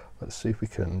let's see if we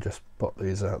can just pop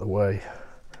these out of the way.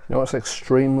 You know what's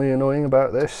extremely annoying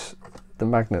about this? The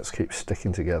magnets keep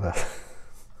sticking together.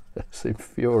 It's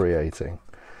infuriating.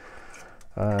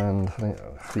 And I think,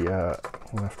 yeah,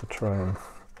 I'm gonna have to try and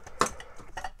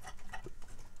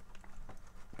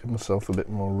give myself a bit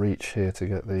more reach here to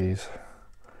get these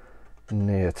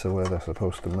near to where they're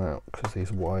supposed to mount, because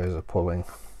these wires are pulling.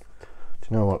 Do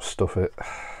you know what? Stuff it.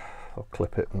 I'll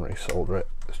clip it and resolder it.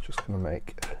 It's just going to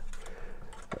make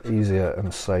it easier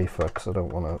and safer, because I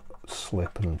don't want to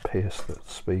slip and pierce the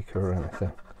speaker or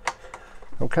anything.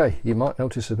 Okay, you might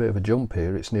notice a bit of a jump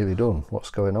here. It's nearly done. What's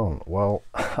going on? Well,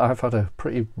 I've had a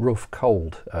pretty rough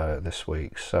cold this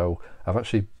week, so I've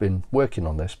actually been working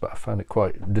on this, but I found it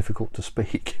quite difficult to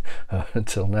speak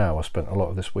until now. I spent a lot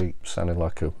of this week sounding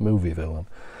like a movie villain.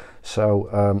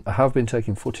 So I have been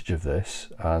taking footage of this,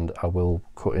 and I will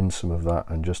cut in some of that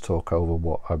and just talk over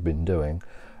what I've been doing.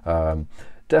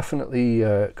 Definitely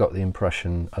got the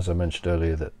impression, as I mentioned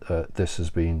earlier, that this has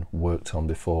been worked on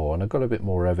before, and I got a bit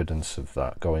more evidence of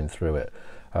that going through it.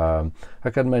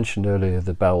 Like I mentioned earlier,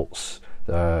 the belts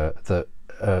that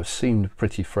seemed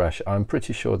pretty fresh, I'm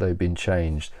pretty sure they've been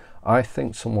changed. I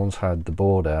think someone's had the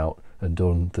board out and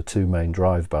done the two main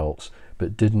drive belts,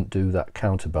 but didn't do that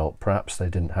counter belt. Perhaps they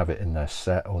didn't have it in their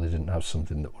set, or they didn't have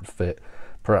something that would fit.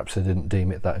 Perhaps they didn't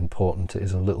deem it that important. It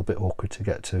is a little bit awkward to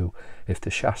get to if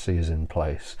the chassis is in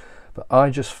place. But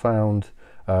I just found,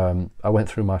 I went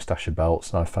through my stash of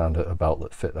belts and I found a belt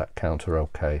that fit that counter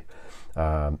okay.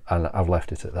 And I've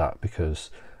left it at that,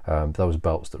 because those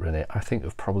belts that were in it, I think,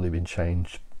 have probably been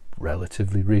changed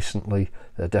relatively recently.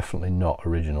 They're definitely not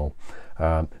original.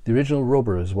 The original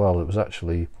rubber as well, it was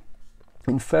actually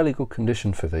in fairly good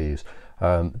condition for these.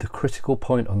 The critical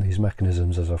point on these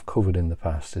mechanisms, as I've covered in the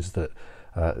past, is that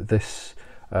this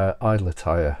idler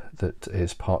tyre that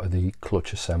is part of the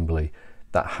clutch assembly,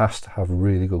 that has to have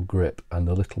really good grip, and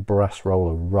the little brass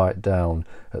roller right down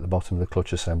at the bottom of the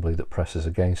clutch assembly that presses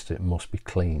against it must be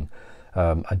clean.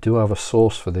 I do have a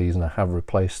source for these, and I have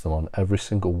replaced them on every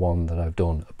single one that I've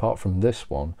done, apart from this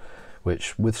one,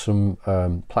 which with some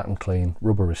platinum clean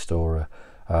rubber restorer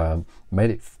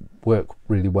made it work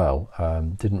really well.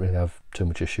 Didn't really have too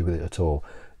much issue with it at all.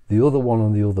 The other one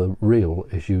on the other reel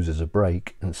is used as a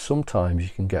brake, and sometimes you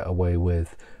can get away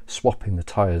with swapping the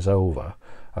tyres over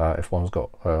if one's got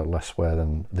less wear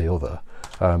than the other.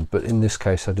 But in this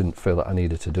case, I didn't feel that I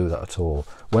needed to do that at all.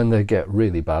 When they get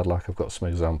really bad, like I've got some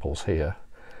examples here,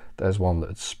 there's one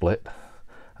that's split,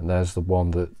 and there's the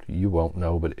one that you won't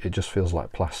know, but it just feels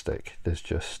like plastic. There's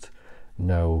just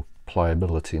no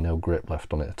pliability, no grip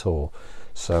left on it at all.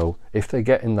 So if they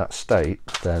get in that state,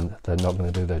 then they're not going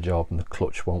to do their job, and the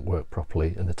clutch won't work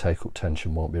properly, and the take-up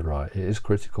tension won't be right. It is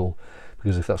critical,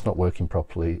 because if that's not working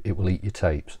properly, it will eat your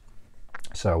tapes.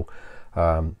 So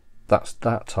that's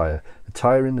that tyre. The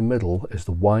tyre in the middle is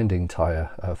the winding tyre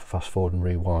for fast forward and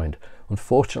rewind.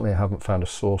 Unfortunately, I haven't found a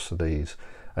source of these,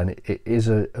 and it is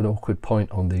an awkward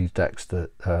point on these decks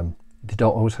that they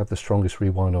don't always have the strongest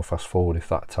rewind or fast forward if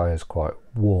that tyre is quite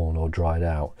worn or dried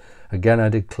out. Again, I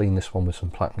did clean this one with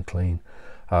some platinum clean.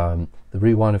 The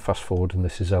rewind and fast forward, and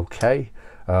this is okay.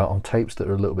 On tapes that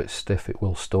are a little bit stiff, it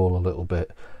will stall a little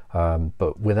bit,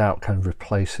 but without kind of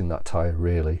replacing that tyre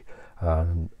really.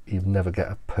 You never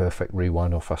get a perfect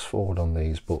rewind or fast forward on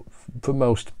these, but for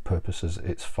most purposes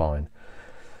it's fine.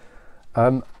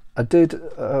 I did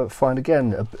find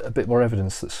again a bit more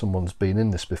evidence that someone's been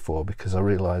in this before, because I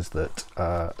realised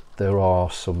that there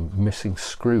are some missing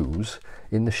screws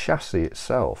in the chassis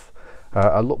itself.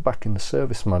 I looked back in the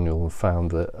service manual and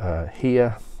found that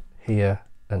here, here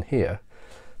and here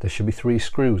there should be 3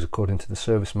 screws according to the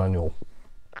service manual.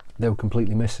 They were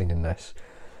completely missing in this,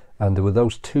 and there were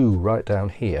those 2 right down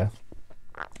here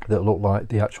that looked like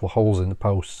the actual holes in the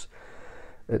posts.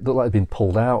 It looked like they'd been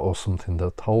pulled out or something.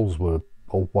 The holes were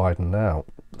all widened out.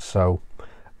 So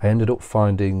I ended up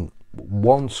finding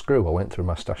 1 screw. I went through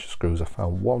my stash of screws. I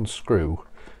found 1 screw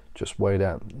just way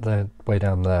down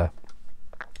there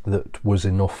that was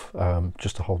enough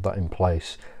just to hold that in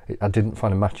place. I didn't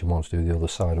find a matching one to do the other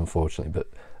side, unfortunately, but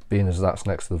being as that's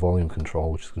next to the volume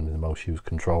control, which is going to be the most used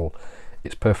control,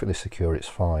 it's perfectly secure, it's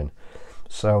fine.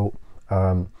 So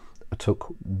I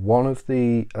took one of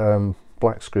the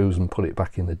black screws and put it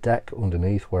back in the deck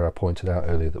underneath where I pointed out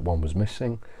earlier that one was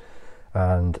missing,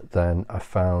 and then I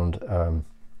found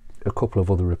a couple of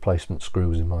other replacement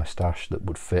screws in my stash that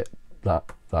would fit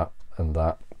that and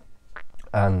that,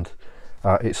 and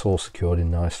it's all secured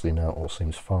in nicely now. It all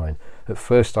seems fine. At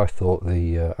first I thought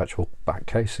the actual back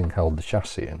casing held the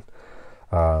chassis in,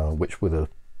 which with a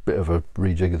bit of a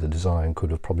rejig of the design could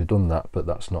have probably done that, but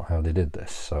that's not how they did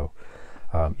this. So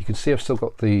you can see I've still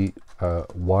got the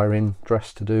wiring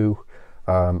dress to do.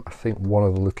 I think one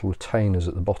of the little retainers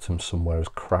at the bottom somewhere is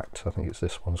cracked. I think it's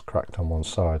this one's cracked on one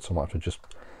side, so I might have to just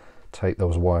take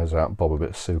those wires out, bob a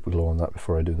bit of super glue on that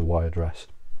before I do the wire dress.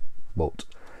 But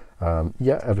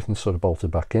yeah, everything's sort of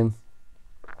bolted back in.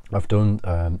 I've done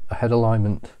a head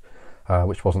alignment,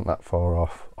 which wasn't that far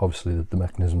off. Obviously the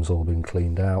mechanism's all been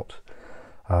cleaned out,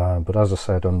 but as I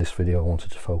said on this video, I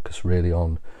wanted to focus really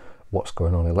on what's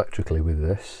going on electrically with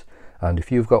this. And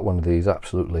if you've got one of these,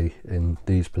 absolutely in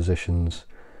these positions,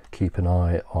 keep an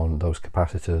eye on those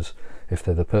capacitors. If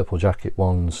they're the purple jacket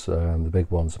ones, the big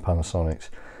ones, the Panasonics,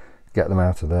 get them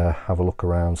out of there, have a look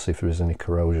around, see if there is any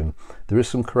corrosion. There is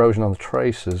some corrosion on the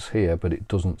tracers here, but it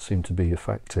doesn't seem to be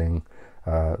affecting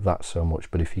that so much.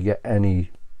 But if you get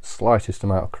any slightest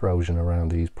amount of corrosion around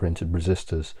these printed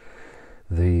resistors,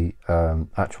 the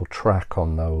actual track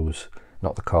on those,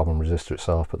 not the carbon resistor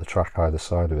itself, but the track either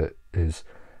side of it,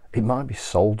 it might be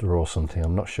solder or something,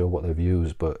 I'm not sure what they've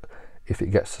used, but if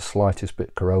it gets the slightest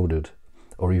bit corroded,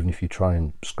 or even if you try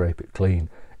and scrape it clean,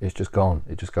 it's just gone,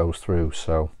 it just goes through.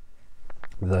 So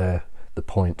they're the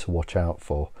point to watch out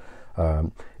for.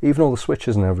 Even all the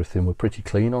switches and everything were pretty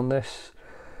clean on this.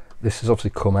 This has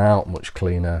obviously come out much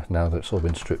cleaner now that it's all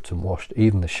been stripped and washed.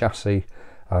 Even the chassis,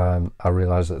 I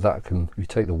realised that can, if you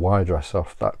take the wire dress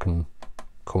off, that can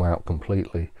come out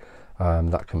completely.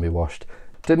 That can be washed.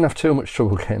 Didn't have too much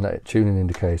trouble getting that tuning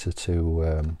indicator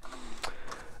to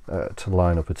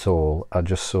line up at all. I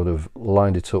just sort of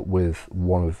lined it up with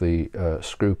one of the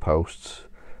screw posts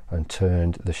and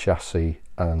turned the chassis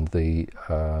and the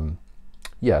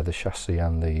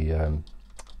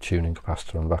tuning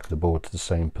capacitor on the back of the board to the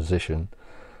same position,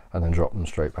 and then dropped them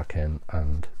straight back in,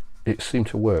 and it seemed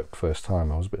to work first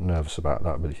time. I was a bit nervous about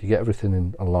that, but if you get everything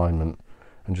in alignment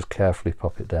and just carefully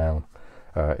pop it down,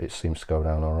 it seems to go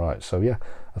down all right. So yeah,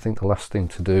 I think the last thing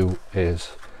to do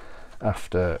is,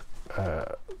 after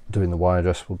doing the wire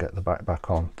dress, we'll get the back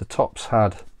on. The tops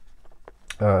had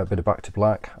a bit of back to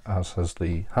black, as has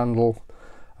the handle.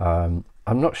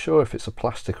 I'm not sure if it's a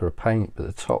plastic or a paint, but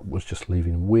the top was just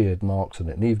leaving weird marks on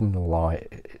it, and even in the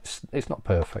light, it's not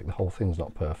perfect. The whole thing's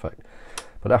not perfect.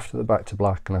 But after the back to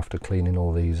black and after cleaning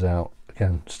all these out,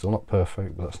 again, still not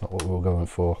perfect, but that's not what we were going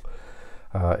for.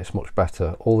 It's much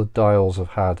better. All the dials have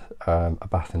had a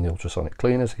bath in the ultrasonic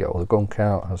cleaner to get all the gunk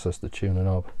out, as is the tuner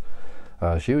knob,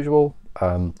 as usual.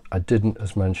 I didn't,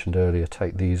 as mentioned earlier,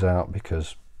 take these out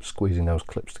because squeezing those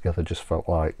clips together just felt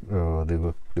like they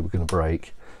were going to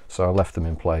break. So I left them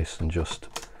in place and just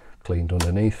cleaned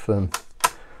underneath them.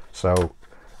 So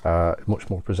much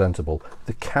more presentable.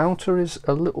 The counter is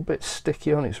a little bit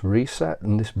sticky on its reset,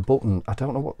 and this button, I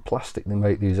don't know what plastic they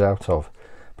make these out of,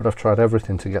 but I've tried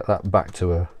everything to get that back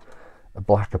to a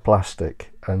blacker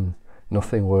plastic, and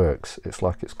nothing works. It's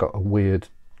like it's got a weird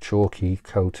chalky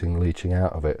coating leaching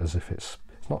out of it, as if it's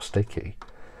not sticky,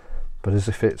 but as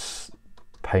if it's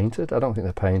painted. I don't think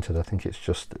they're painted. I think it's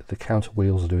just the counter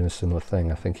wheels are doing a similar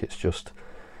thing. I think it's just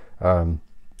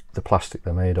the plastic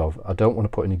they're made of. I don't want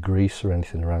to put any grease or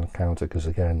anything around the counter because,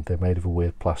 again, they're made of a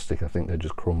weird plastic. I think they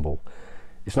just crumble.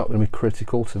 It's not going to be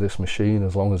critical to this machine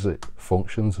as long as it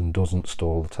functions and doesn't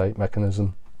stall the tape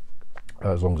mechanism,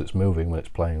 as long as it's moving when it's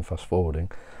playing fast forwarding.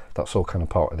 That's all kind of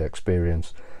part of the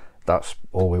experience. That's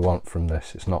all we want from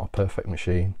this. It's not a perfect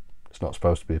machine. It's not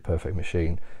supposed to be a perfect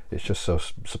machine. It's just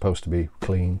supposed to be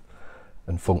clean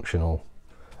and functional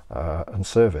and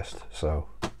serviced. So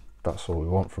that's all we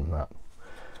want from that.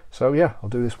 So yeah, I'll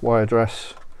do this wire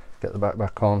dress, get the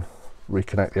back on,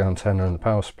 reconnect the antenna and the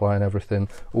power supply and everything.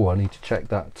 Oh, I need to check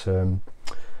that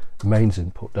mains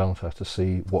input, don't I, to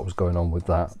see what was going on with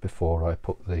that before I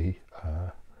put the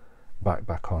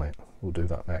back on it. We'll do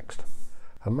that next.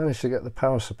 I managed to get the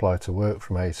power supply to work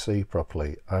from AC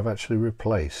properly. I've actually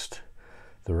replaced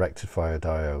the rectifier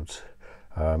diodes.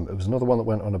 It was another one that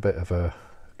went on a bit of a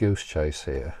goose chase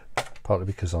here, partly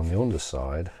because on the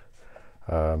underside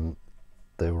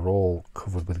they were all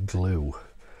covered with glue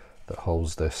that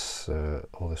holds this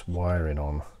all this wiring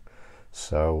on.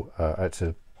 So I had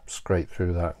to scrape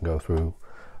through that and go through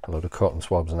a load of cotton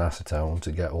swabs and acetone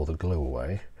to get all the glue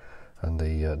away, and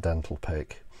the dental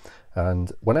pick.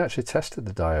 And when I actually tested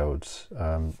the diodes,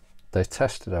 they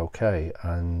tested okay,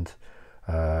 and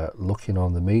looking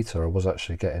on the meter I was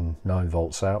actually getting 9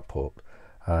 volts output,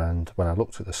 and when I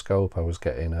looked at the scope I was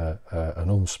getting an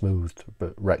unsmoothed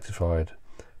but rectified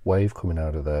wave coming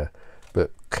out of there.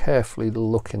 But carefully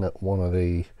looking at one of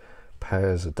the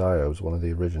pairs of diodes, one of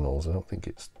the originals, I don't think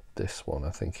it's this one, I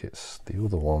think it's the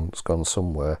other one that's gone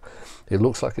somewhere. It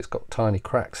looks like it's got tiny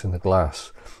cracks in the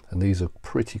glass, and these are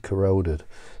pretty corroded.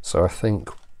 So I think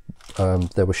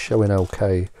they were showing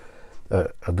okay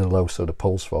at the low sort of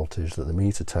pulse voltage that the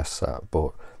meter tests at,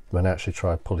 but when I actually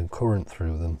tried pulling current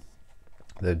through them,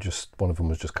 one of them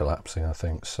was just collapsing, I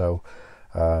think. So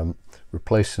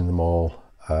replacing them all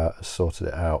sorted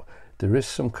it out. There is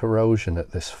some corrosion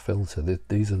at this filter.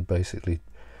 These are basically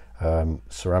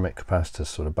ceramic capacitors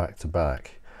sort of back to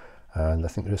back, and I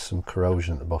think there is some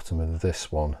corrosion at the bottom of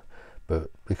this one, but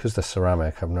because they're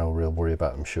ceramic I've no real worry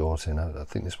about them shorting. I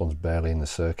think this one's barely in the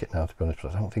circuit now, to be honest,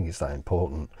 but I don't think it's that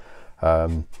important. I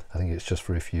think it's just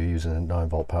for if you're using a 9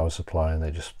 volt power supply and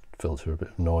they just filter a bit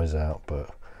of noise out,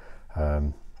 but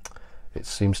it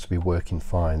seems to be working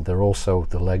fine. They're also,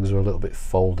 the legs are a little bit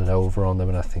folded over on them,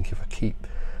 and I think if I keep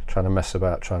trying to mess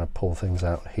about, trying to pull things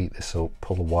out, heat this up,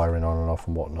 pull the wiring on and off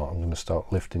and whatnot, I'm going to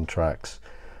start lifting tracks.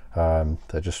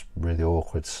 They're just really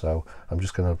awkward, so I'm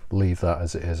just going to leave that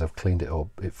as it is. I've cleaned it up,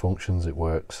 it functions, it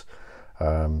works.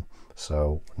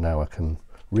 So now I can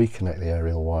reconnect the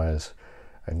aerial wires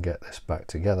and get this back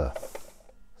together.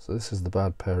 So this is the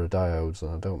bad pair of diodes,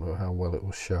 and I don't know how well it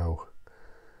will show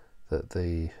that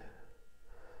the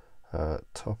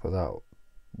top of that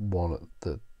one,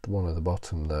 the one at the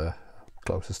bottom there,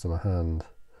 closest to my hand,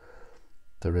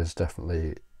 there is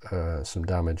definitely some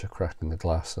damage, a crack in the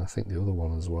glass, and I think the other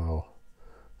one as well.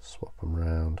 Swap them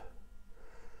round.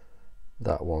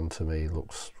 That one to me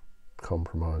looks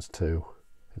compromised too.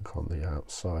 I think on the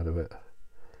outside of it,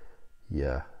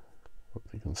 yeah,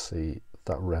 you can see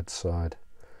that red side.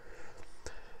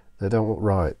 They don't look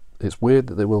right. It's weird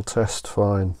that they will test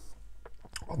fine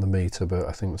on the meter, but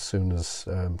I think as soon as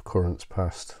current's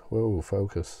passed, whoa,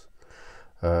 focus,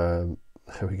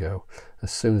 there we go,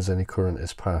 as soon as any current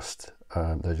is passed,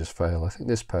 they just fail. I think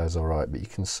this pair's alright, but you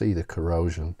can see the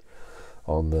corrosion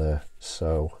on there,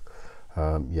 so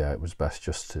yeah, it was best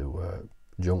just to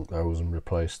junk those and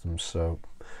replace them. So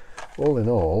all in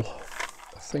all,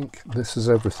 I think this is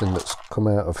everything that's come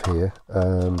out of here.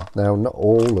 Now, not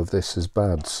all of this is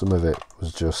bad. Some of it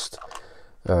was just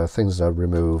things I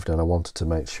removed, and I wanted to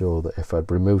make sure that if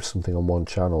I'd removed something on one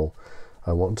channel,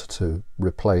 I wanted to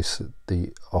replace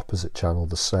the opposite channel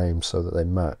the same so that they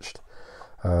matched.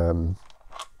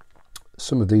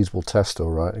 Some of these will test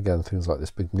all right, again, things like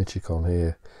this big Nichicon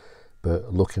here,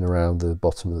 but looking around the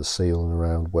bottom of the seal and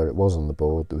around where it was on the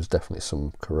board, there was definitely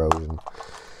some corrosion.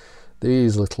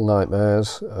 These little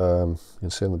nightmares, you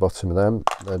can see on the bottom of them,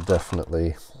 they're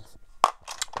definitely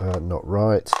not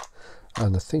right.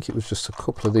 And I think it was just a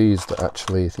couple of these that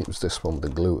actually, I think it was this one with the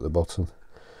glue at the bottom,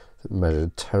 that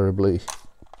measured terribly.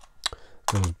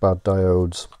 Those bad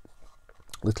diodes.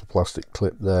 Little plastic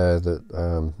clip there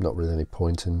that not really any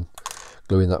point in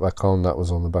gluing that back on. That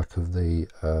was on the back of the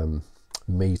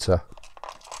meter,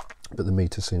 but the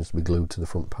meter seems to be glued to the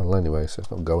front panel anyway, so it's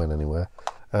not going anywhere.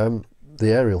 The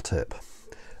aerial tip,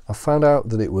 I found out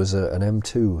that it was an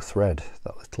M2 thread,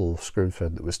 that little screw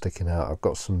thread that was sticking out. I've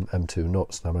got some M2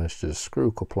 nuts and I managed to just screw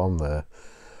a couple on there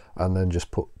and then just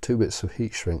put 2 bits of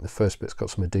heat shrink. The first bit's got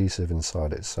some adhesive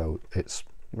inside it, so it's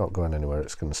not going anywhere,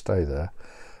 it's going to stay there.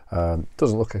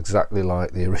 Doesn't look exactly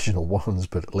like the original ones,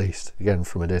 but at least, again,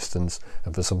 from a distance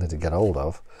and for something to get hold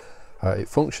of, it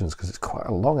functions, because it's quite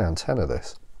a long antenna,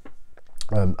 this.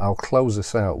 I'll close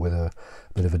this out with a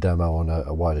bit of a demo on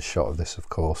a wider shot of this, of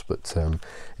course, but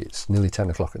it's nearly 10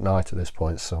 o'clock at night at this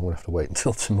point, so I'm going to have to wait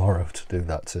until tomorrow to do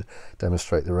that, to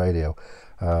demonstrate the radio.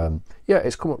 Yeah,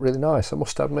 it's come up really nice, I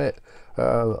must admit.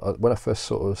 When I first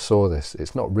sort of saw this,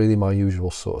 it's not really my usual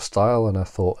sort of style, and I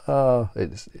thought, the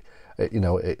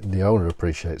owner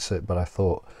appreciates it, but I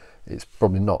thought it's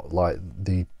probably not like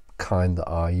the kind that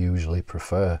I usually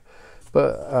prefer.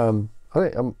 But I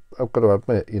think I've got to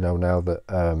admit, now that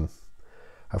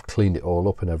I've cleaned it all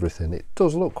up and everything, it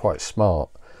does look quite smart.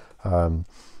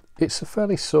 It's a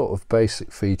fairly sort of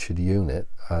basic featured unit,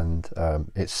 and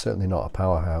it's certainly not a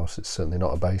powerhouse, it's certainly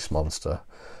not a bass monster,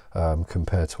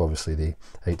 compared to obviously the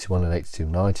 81 and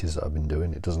 8290s that I've been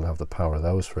doing. It doesn't have the power of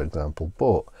those, for example,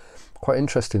 but quite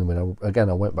interesting. When I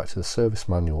went back to the service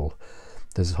manual,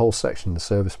 there's a whole section in the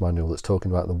service manual that's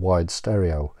talking about the wide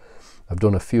stereo. I've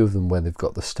done a few of them where they've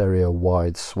got the stereo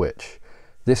wide switch.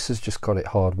 This has just got it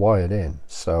hardwired in,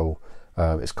 so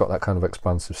it's got that kind of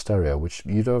expansive stereo, which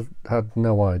you'd have had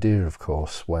no idea, of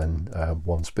course, when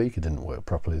one speaker didn't work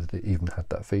properly, that it even had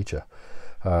that feature.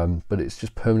 But it's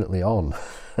just permanently on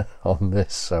on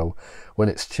this, so when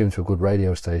it's tuned to a good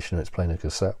radio station and it's playing a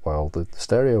cassette, well, the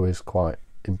stereo is quite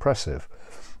impressive.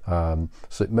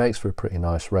 So it makes for a pretty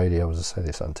nice radio. As I say,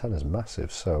 this antenna is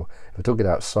massive, so if I took it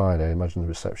outside, I imagine the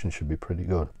reception should be pretty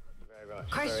good.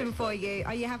 Question for you,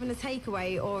 are you having a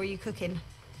takeaway or are you cooking?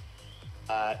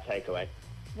 Takeaway.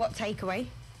 What takeaway?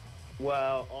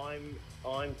 Well,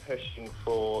 I'm pushing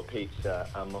for pizza.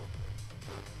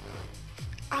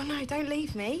 Oh no, don't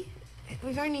leave me.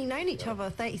 We've only known each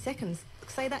other 30 seconds.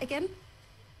 Say that again.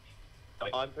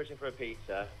 I'm pushing for a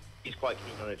pizza. He's quite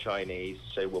keen on a Chinese,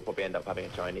 so we'll probably end up having a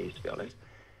Chinese, to be honest.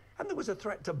 And there was a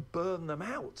threat to burn them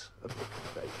out.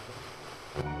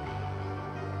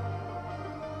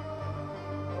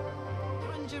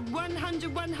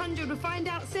 100, we'll find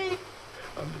out soon.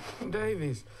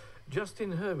 Davies,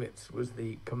 Justin Hurwitz was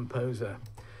the composer.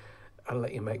 I'll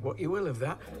let you make what you will of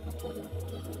that.